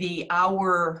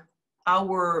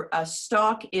 Our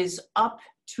stock is up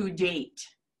to date,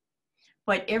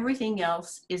 but everything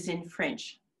else is in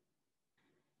French.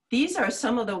 These are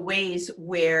some of the ways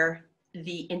where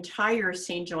the entire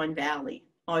St. John Valley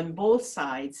on both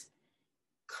sides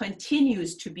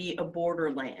continues to be a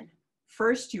borderland.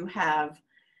 First, you have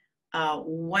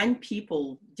one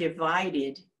people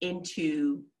divided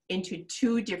into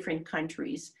two different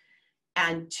countries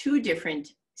and two different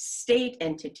state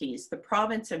entities, the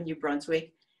province of New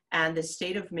Brunswick and the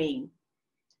state of Maine.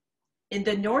 In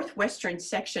the northwestern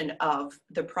section of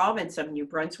the province of New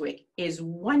Brunswick is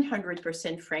 100%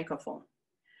 Francophone.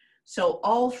 So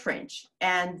all French,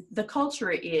 and the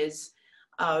culture is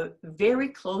very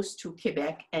close to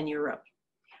Quebec and Europe.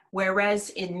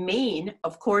 Whereas in Maine,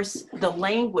 of course, the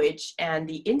language and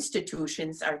the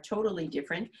institutions are totally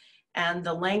different, and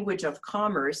the language of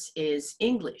commerce is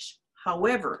English.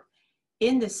 However,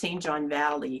 in the St. John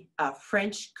Valley,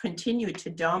 French continued to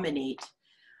dominate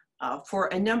for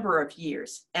a number of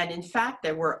years. And in fact,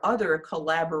 there were other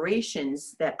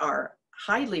collaborations that are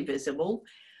highly visible.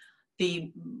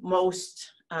 The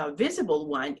most visible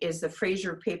one is the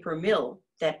Fraser Paper Mill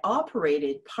that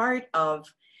operated part of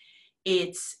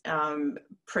its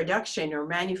production or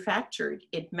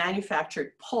it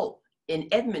manufactured pulp in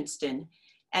Edmundston,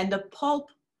 and the pulp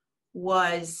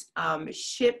was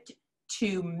shipped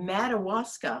to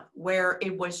Madawaska, where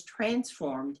it was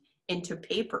transformed into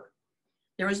paper.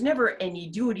 There was never any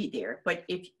duty there, but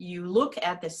if you look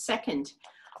at the second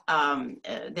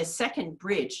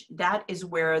bridge, that is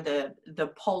where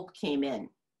the pulp came in.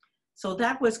 So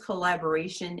that was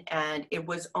collaboration, and it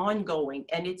was ongoing,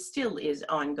 and it still is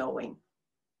ongoing.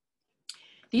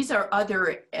 These are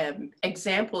other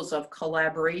examples of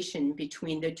collaboration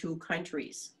between the two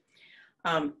countries.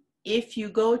 If you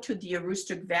go to the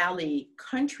Aroostook Valley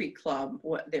Country Club,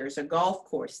 there's a golf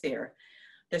course there.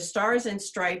 The Stars and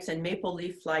Stripes and Maple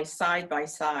Leaf fly side by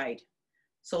side.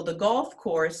 So the golf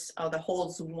course, the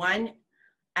holes 1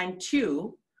 and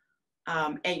 2,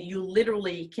 and you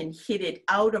literally can hit it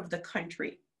out of the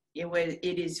country.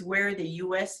 It is where the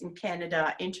US and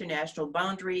Canada international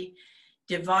boundary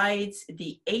divides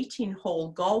the 18-hole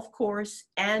golf course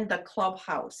and the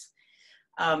clubhouse.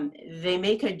 They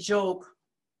make a joke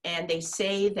and they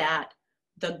say that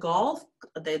the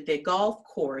golf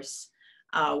course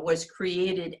was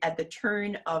created at the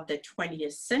turn of the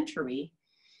 20th century.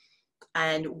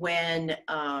 And when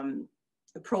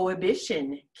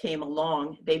Prohibition came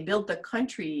along, they built the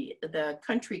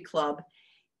country club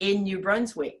in New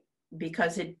Brunswick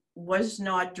because it was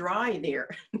not dry there.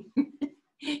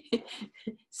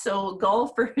 So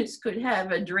golfers could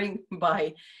have a drink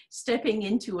by stepping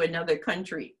into another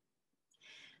country.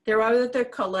 There are other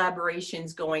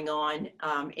collaborations going on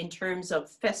in terms of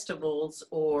festivals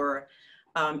or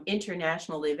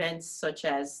international events such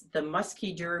as the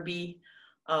Muskie Derby,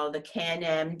 the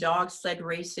Can-Am dog sled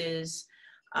races,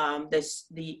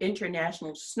 the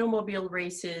international snowmobile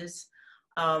races.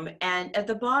 And at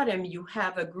the bottom, you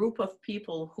have a group of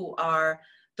people who are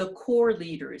the core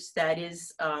leaders, that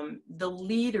is the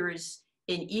leaders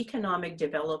in economic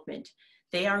development.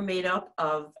 They are made up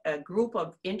of a group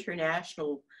of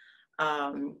international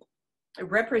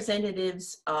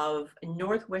representatives of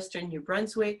northwestern New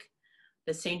Brunswick,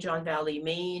 the St. John Valley,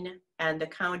 Maine, and the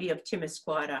county of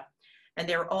Timisquata. And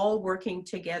they're all working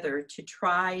together to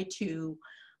try to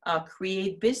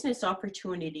create business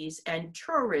opportunities and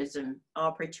tourism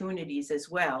opportunities as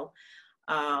well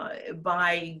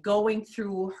by going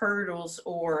through hurdles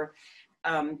or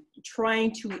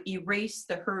trying to erase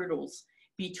the hurdles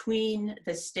between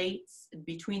the states,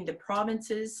 between the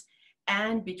provinces,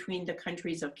 and between the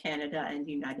countries of Canada and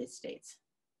the United States.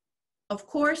 Of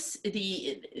course,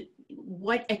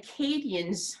 what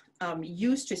Acadians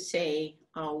used to say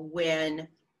when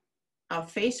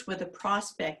faced with the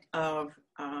prospect of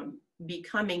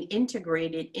becoming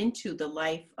integrated into the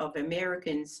life of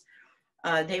Americans,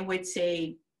 they would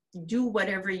say, do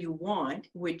whatever you want,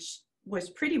 which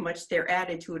was pretty much their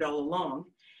attitude all along.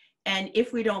 And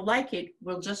if we don't like it,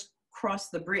 we'll just cross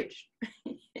the bridge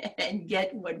and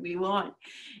get what we want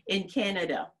in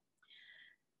Canada.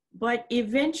 But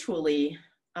eventually,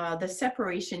 the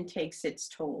separation takes its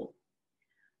toll.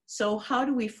 So how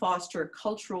do we foster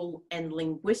cultural and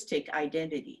linguistic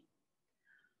identity?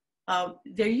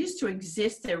 There used to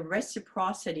exist a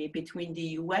reciprocity between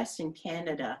the US and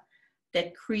Canada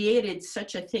that created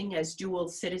such a thing as dual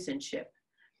citizenship.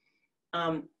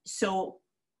 So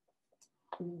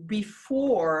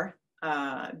before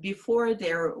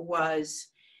there was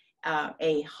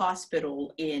a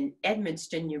hospital in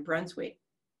Edmundston, New Brunswick,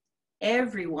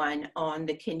 everyone on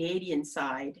the Canadian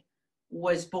side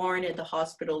was born at the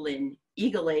hospital in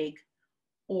Eagle Lake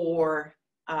or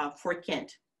Fort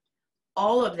Kent.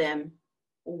 All of them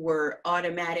were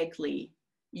automatically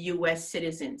US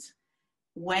citizens.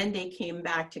 When they came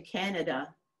back to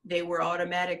Canada, they were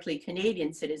automatically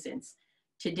Canadian citizens.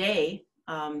 Today,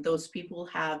 those people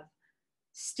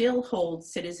still hold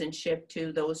citizenship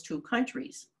to those two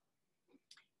countries.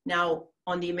 Now,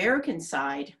 on the American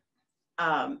side,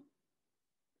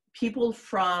 people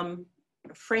from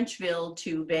Frenchville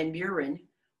to Van Buren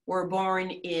were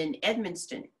born in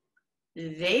Edmundston.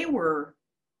 They were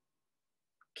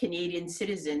Canadian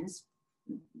citizens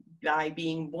by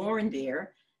being born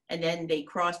there, and then they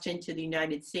crossed into the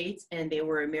United States and they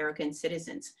were American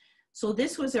citizens. So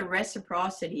this was a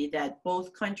reciprocity that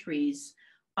both countries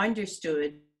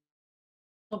understood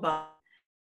about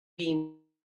being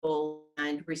equal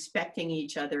and respecting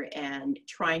each other and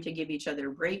trying to give each other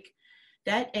a break.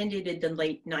 That ended in the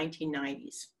late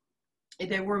 1990s.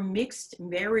 There were mixed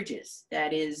marriages,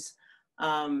 that is,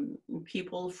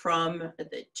 people from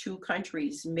the two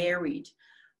countries married.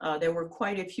 There were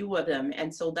quite a few of them,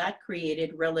 and so that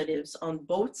created relatives on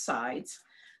both sides.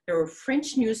 There were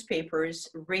French newspapers,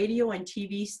 radio and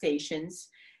TV stations,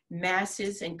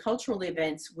 masses and cultural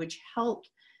events which helped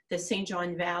the St.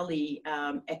 John Valley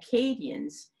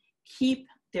Acadians keep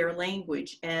their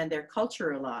language and their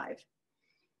culture alive.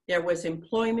 There was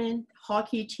employment,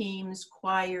 hockey teams,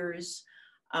 choirs,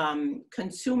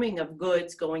 consuming of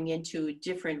goods, going into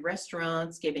different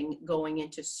restaurants, going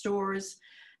into stores,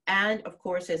 and of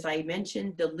course, as I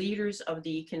mentioned, the leaders of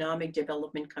the Economic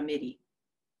Development Committee.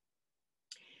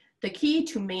 The key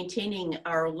to maintaining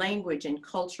our language and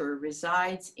culture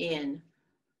resides in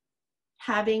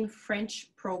having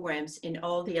French programs in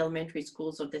all the elementary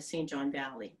schools of the St. John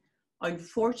Valley.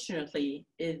 Unfortunately,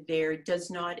 there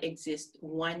does not exist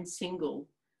one single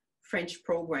French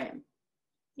program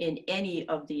in any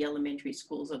of the elementary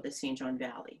schools of the St. John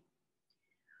Valley.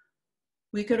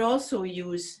 We could also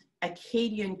use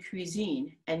Acadian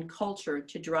cuisine and culture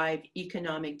to drive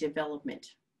economic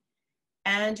development.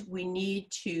 And we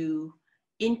need to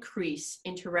increase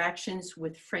interactions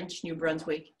with French New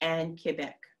Brunswick and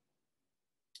Quebec.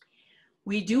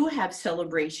 We do have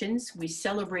celebrations. We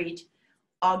celebrate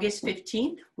August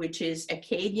 15th, which is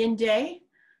Acadian Day,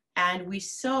 and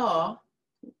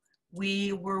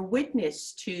we were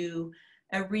witness to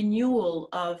a renewal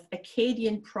of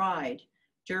Acadian pride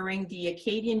during the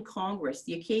Acadian Congress,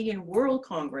 the Acadian World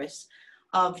Congress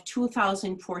of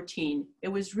 2014. It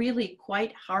was really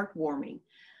quite heartwarming.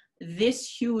 This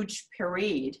huge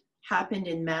parade happened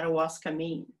in Madawaska,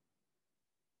 Maine.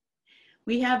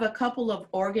 We have a couple of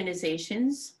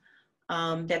organizations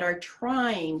that are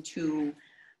trying to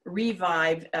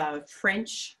revive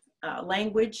French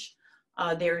language.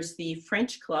 There's the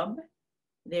French Club.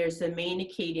 There's the Maine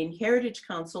Acadian Heritage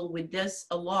Council, which does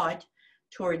a lot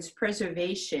towards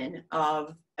preservation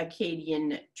of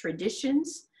Acadian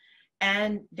traditions.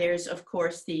 And there's, of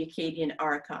course, the Acadian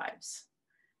Archives.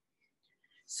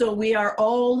 So we are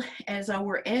all, as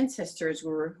our ancestors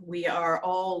were, we are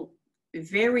all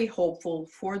very hopeful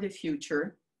for the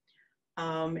future.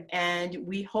 And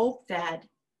we hope that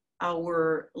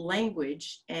our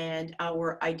language and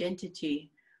our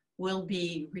identity will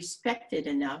be respected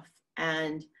enough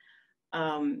and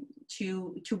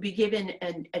to be given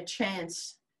a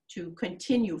chance to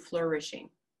continue flourishing.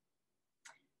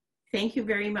 Thank you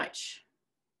very much.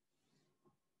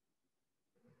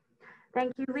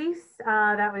 Thank you, Lise.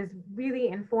 That was really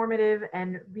informative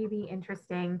and really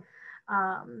interesting.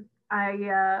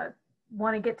 I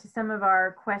want to get to some of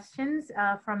our questions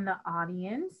from the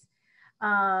audience.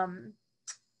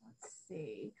 Let's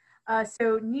see.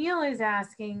 So Neil is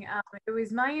asking, it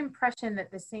was my impression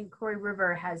that the St. Croix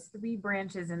River has 3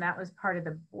 branches and that was part of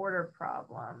the border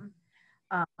problem,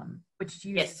 which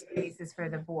used Yes. basis for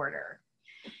the border.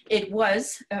 It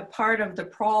was part of the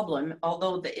problem,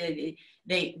 although they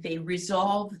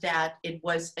resolved that it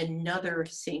was another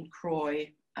St.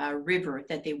 Croix river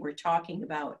that they were talking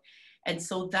about. And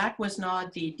so that was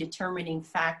not the determining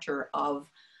factor of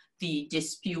the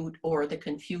dispute or the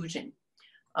confusion.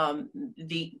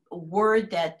 The word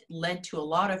that led to a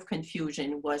lot of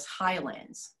confusion was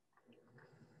highlands.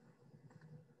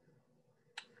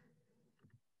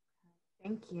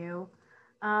 Thank you.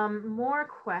 More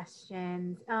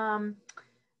questions.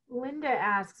 Linda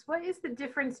asks, what is the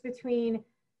difference between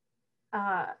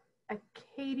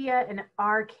Acadia and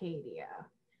Arcadia?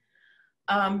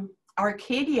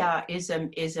 Arcadia is a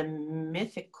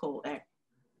mythical,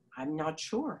 I'm not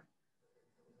sure.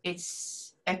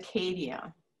 It's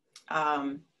Acadia.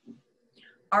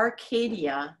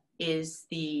 Arcadia is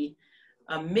the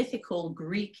mythical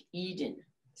Greek Eden.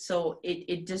 So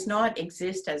it does not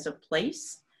exist as a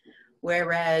place,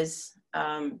 whereas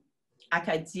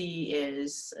Acadie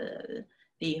is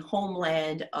the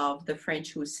homeland of the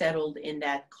French who settled in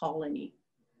that colony.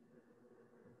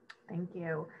 Thank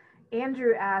you.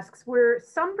 Andrew asks, were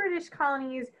some British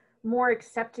colonies more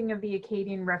accepting of the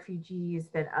Acadian refugees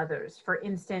than others? For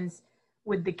instance,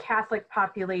 would the Catholic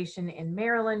population in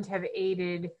Maryland have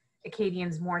aided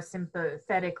Acadians more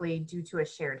sympathetically due to a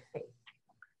shared faith?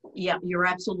 Yeah, you're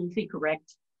absolutely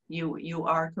correct. You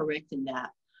are correct in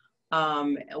that.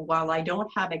 While I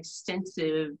don't have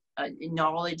extensive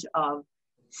knowledge of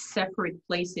separate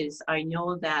places, I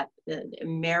know that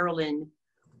Maryland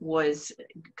was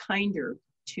kinder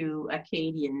to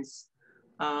Acadians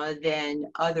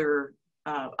than other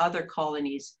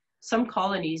colonies. Some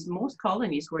colonies, most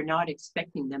colonies were not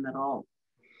expecting them at all.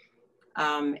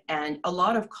 And a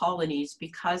lot of colonies,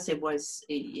 because there was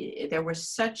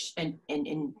such an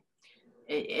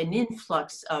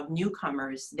influx of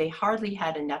newcomers, they hardly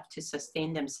had enough to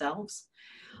sustain themselves.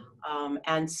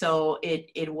 And so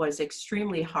it was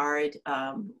extremely hard.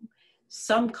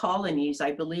 Some colonies,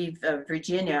 I believe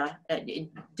Virginia,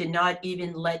 did not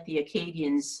even let the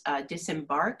Acadians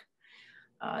disembark.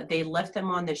 They left them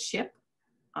on the ship,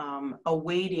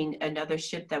 awaiting another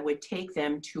ship that would take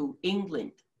them to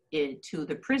England, to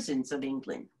the prisons of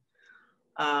England.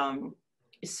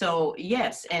 So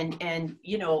yes, and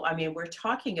you know, I mean, we're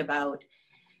talking about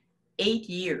 8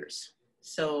 years.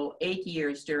 So 8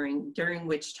 years during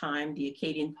which time the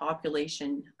Acadian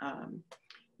population,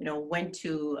 you know, went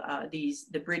to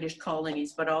the British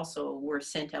colonies, but also were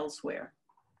sent elsewhere.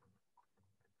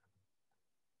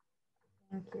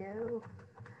 Thank you.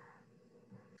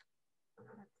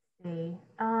 Let's see.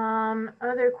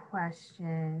 Other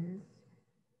questions.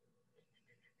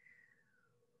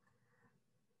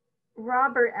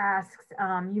 Robert asks,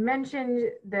 you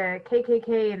mentioned the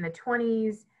KKK in the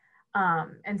 20s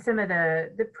and some of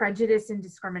the prejudice and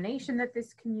discrimination that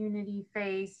this community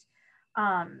faced.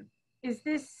 Is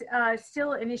this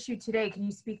still an issue today? Can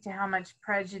you speak to how much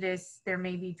prejudice there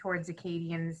may be towards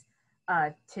Acadians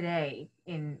today,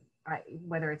 in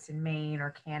whether it's in Maine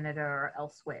or Canada or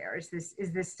elsewhere? Is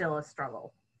this still a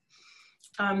struggle?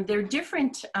 There are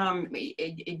different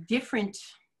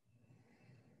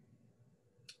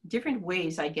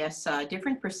ways, I guess,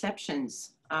 different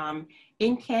perceptions.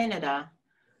 In Canada,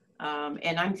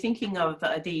 and I'm thinking of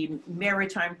the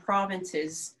maritime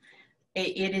provinces,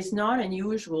 it is not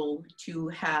unusual to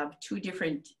have 2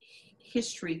 different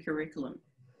history curriculum.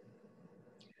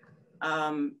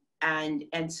 And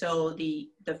so the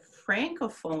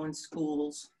Francophone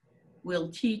schools will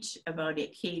teach about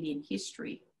Acadian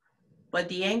history, but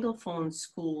the Anglophone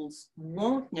schools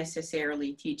won't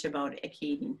necessarily teach about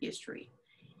Acadian history.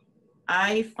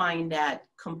 I find that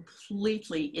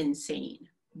completely insane,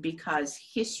 because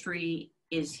history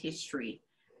is history.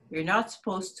 You're not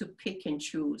supposed to pick and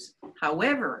choose.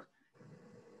 However,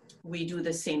 we do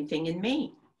the same thing in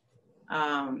Maine.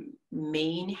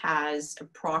 Maine has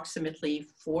approximately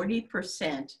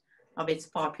 40% of its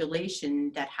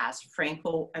population that has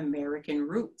Franco-American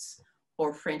roots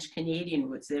or French-Canadian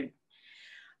roots.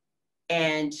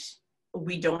 And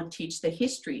we don't teach the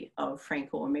history of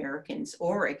Franco-Americans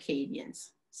or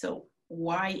Acadians. So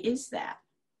why is that?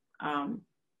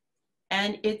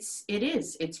 And it's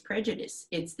prejudice.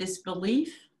 It's this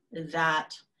belief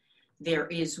that there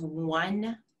is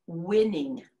one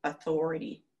winning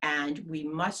authority and we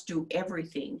must do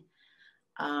everything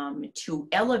to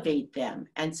elevate them.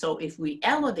 And so if we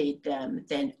elevate them,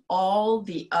 then all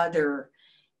the other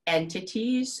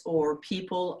entities or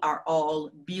people are all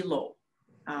below.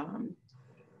 And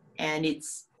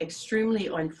it's extremely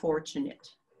unfortunate.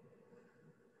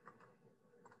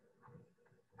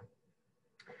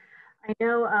 I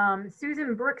know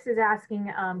Susan Brooks is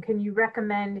asking, can you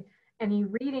recommend any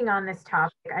reading on this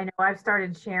topic? I know I've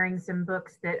started sharing some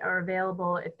books that are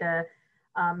available at the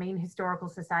Maine Historical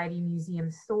Society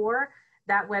Museum store.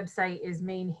 That website is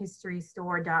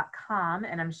mainehistorystore.com,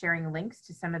 and I'm sharing links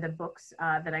to some of the books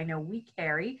that I know we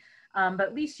carry.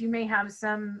 But Lise, you may have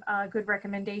some good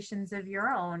recommendations of your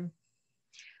own.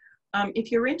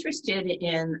 If you're interested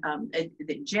in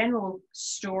the general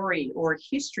story or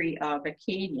history of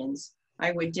Acadians,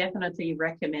 I would definitely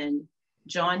recommend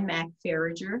John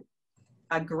MacFarrager,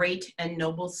 A Great and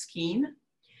Noble Scheme.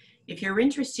 If you're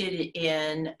interested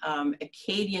in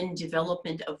Acadian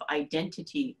development of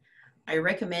identity, I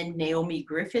recommend Naomi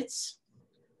Griffiths.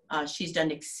 She's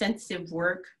done extensive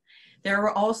work. There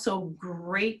are also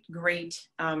great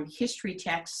history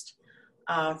texts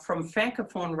from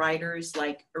Francophone writers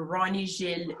like Ronnie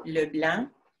Gilles Leblanc,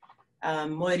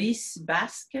 Maurice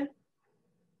Basque,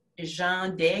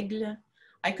 Jean Daigle.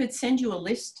 I could send you a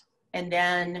list, and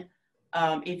then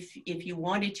if you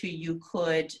wanted to, you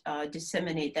could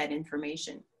disseminate that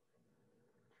information.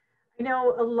 I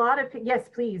know a lot of, yes,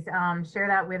 please share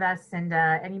that with us, and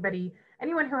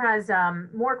anyone who has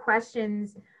more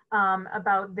questions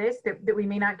about this that we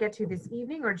may not get to this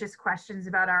evening, or just questions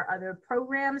about our other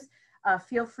programs,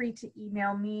 feel free to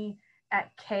email me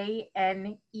at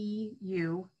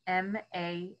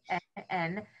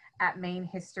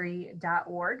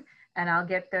kneumann@mainehistory.org, and I'll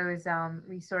get those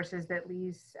resources that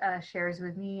Lise shares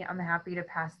with me. I'm happy to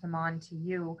pass them on to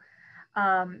you.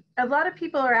 A lot of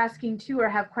people are asking too, or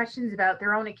have questions about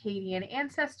their own Acadian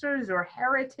ancestors or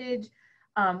heritage.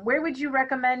 Where would you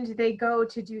recommend they go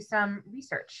to do some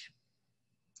research?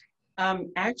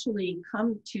 Actually,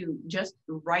 come to just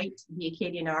write the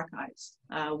Acadian Archives.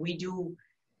 We do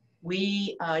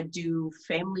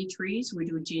family trees, we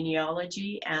do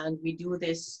genealogy, and we do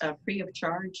this free of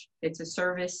charge. It's a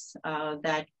service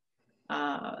that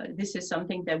this is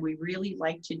something that we really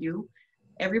like to do.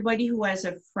 Everybody who has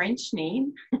a French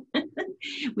name,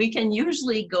 we can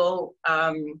usually go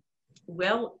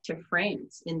well to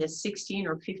France in the 16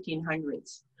 or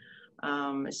 1500s.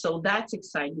 So that's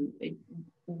exciting.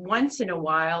 Once in a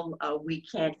while, we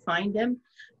can't find them.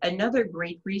 Another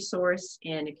great resource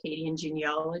in Acadian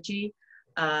genealogy,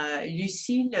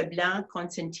 Lucie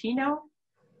Leblanc-Consentino.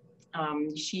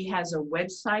 She has a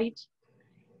website,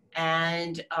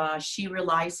 and she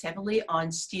relies heavily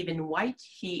on Stephen White.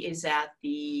 He is at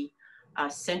the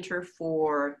Center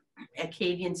for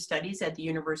Acadian Studies at the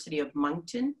University of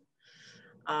Moncton.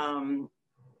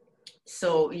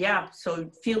 So yeah, so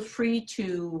feel free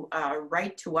to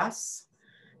write to us,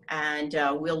 and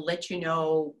we'll let you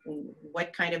know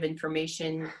what kind of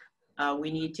information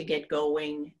we need to get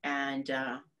going, and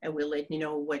we'll let you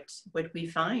know what we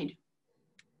find.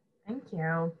 Thank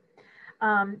you.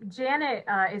 Janet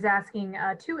is asking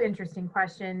two interesting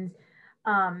questions.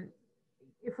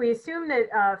 If we assume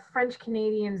that French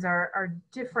Canadians are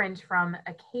different from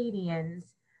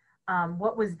Acadians,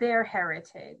 what was their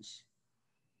heritage?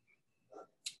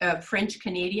 French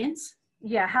Canadians?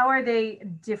 Yeah, how are they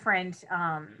different?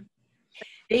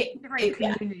 Different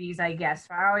communities, I guess.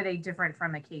 How are they different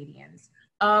from Acadians?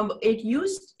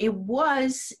 It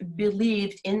was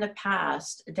believed in the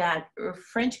past that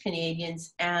French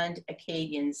Canadians and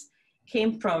Acadians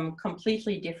came from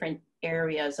completely different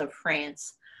areas of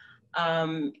France.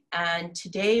 And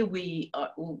today we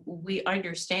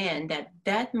understand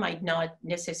that might not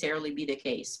necessarily be the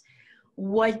case.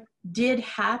 What did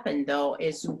happen, though,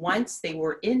 is once they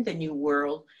were in the New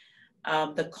World,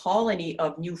 the colony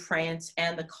of New France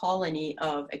and the colony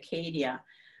of Acadia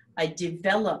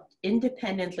developed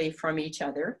independently from each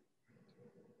other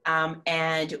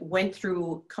and went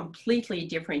through completely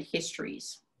different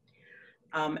histories.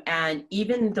 And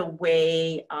even the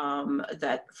way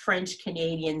that French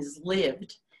Canadians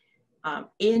lived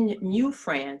in New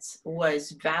France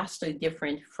was vastly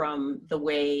different from the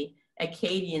way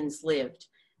Acadians lived.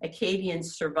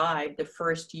 Acadians survived the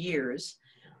first years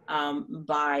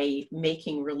by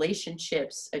making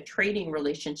relationships, trading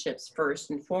relationships first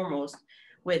and foremost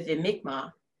with the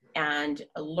Mi'kmaq, and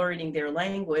learning their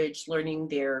language, learning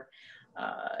their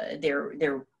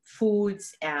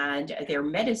foods and their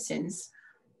medicines,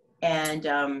 and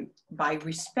by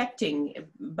respecting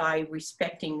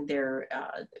their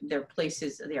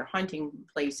places, their hunting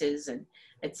places, and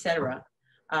etc.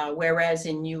 Whereas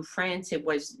in New France, it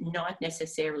was not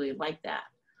necessarily like that.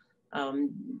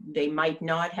 They might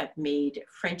not have made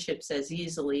friendships as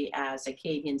easily as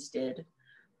Acadians did.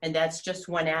 And that's just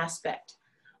one aspect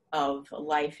of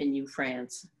life in New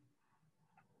France.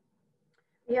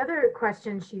 The other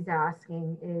question she's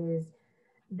asking is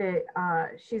that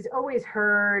she's always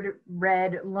heard,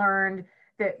 read, learned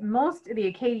that most of the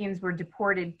Acadians were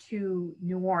deported to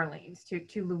New Orleans,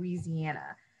 to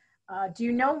Louisiana. Do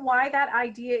you know why that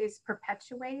idea is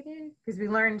perpetuated? Because we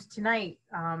learned tonight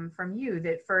from you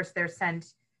that first they're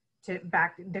sent to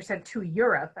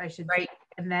Europe, I should say,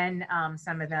 and then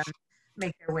some of them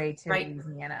make their way to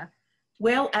Louisiana.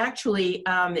 Well, actually,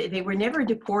 they were never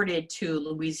deported to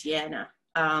Louisiana.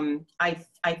 I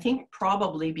think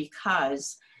probably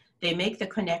because they make the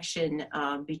connection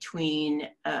between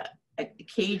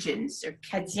Acadians or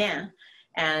Acadiens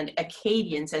and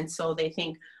Acadians, and so they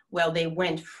think, well, they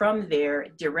went from there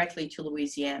directly to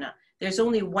Louisiana. There's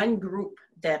only one group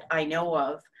that I know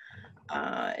of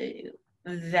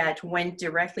that went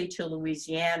directly to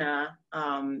Louisiana,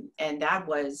 and that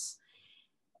was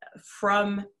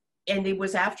and it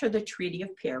was after the Treaty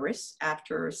of Paris,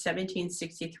 after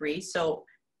 1763. So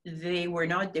they were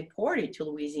not deported to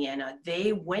Louisiana.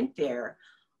 They went there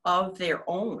of their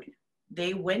own.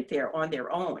 They went there on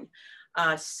their own.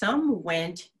 Some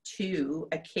went to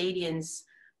Acadians,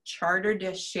 chartered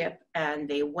a ship, and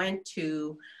they went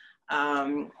to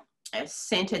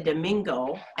Santo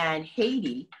Domingo and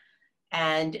Haiti,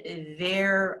 and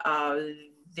their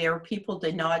people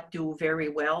did not do very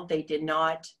well. They did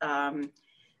not,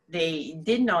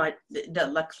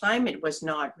 the climate was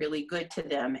not really good to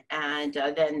them, and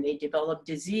then they developed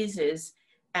diseases,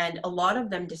 and a lot of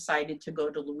them decided to go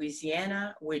to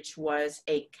Louisiana, which was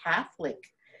a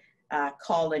Catholic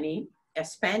colony, a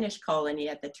Spanish colony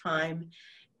at the time,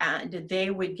 and they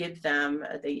would give them,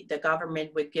 the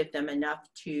government would give them enough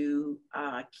to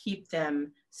keep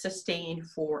them sustained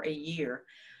for a year.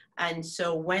 And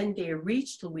so when they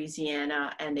reached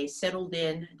Louisiana and they settled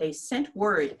in, they sent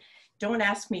word. Don't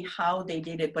ask me how they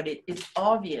did it, but it's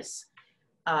obvious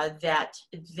that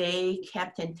they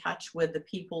kept in touch with the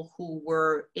people who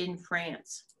were in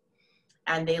France.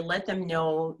 And they let them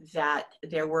know that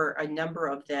there were a number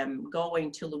of them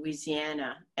going to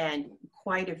Louisiana, and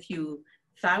quite a few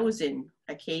thousand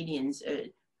Acadians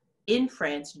in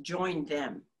France joined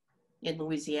them in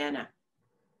Louisiana.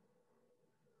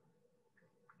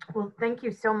 Well, thank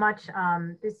you so much.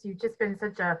 You've just been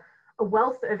such a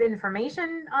wealth of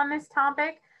information on this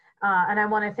topic. And I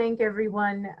want to thank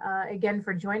everyone again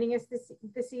for joining us this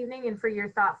evening and for your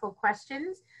thoughtful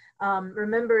questions.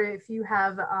 Remember, if you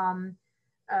have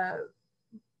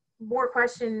more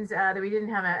questions that we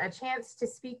didn't have a chance to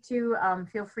speak to,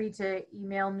 feel free to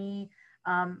email me.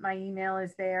 My email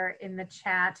is there in the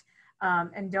chat.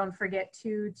 And don't forget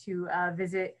to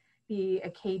visit the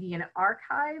Acadian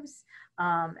Archives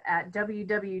at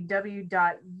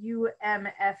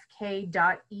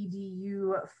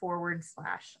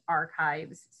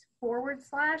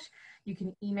www.umfk.edu/archives/. You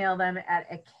can email them at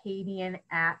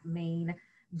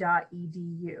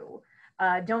acadian@maine.edu.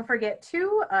 Don't forget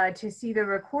to see the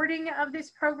recording of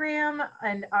this program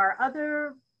and our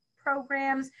other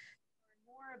programs,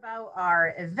 more about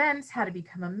our events, how to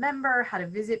become a member, how to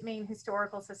visit Maine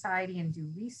Historical Society and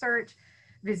do research.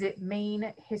 Visit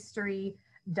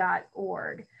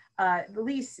mainhistory.org.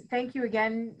 Lise, thank you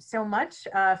again so much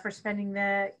for spending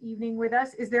the evening with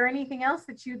us. Is there anything else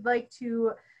that you'd like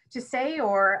to say,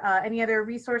 or any other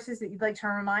resources that you'd like to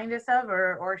remind us of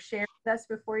or share with us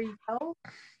before you go?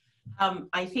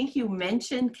 I think you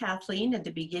mentioned, Kathleen, at the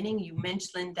beginning, you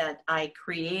mentioned that I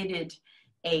created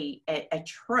a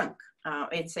trunk.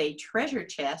 It's a treasure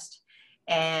chest,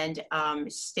 and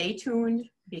stay tuned,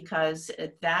 because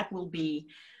that will be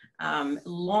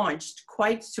launched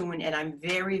quite soon, and I'm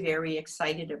very, very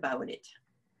excited about it.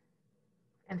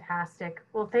 Fantastic.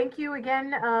 Well, thank you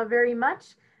again very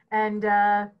much, and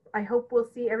I hope we'll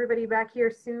see everybody back here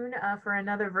soon for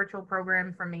another virtual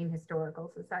program from Maine Historical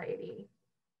Society.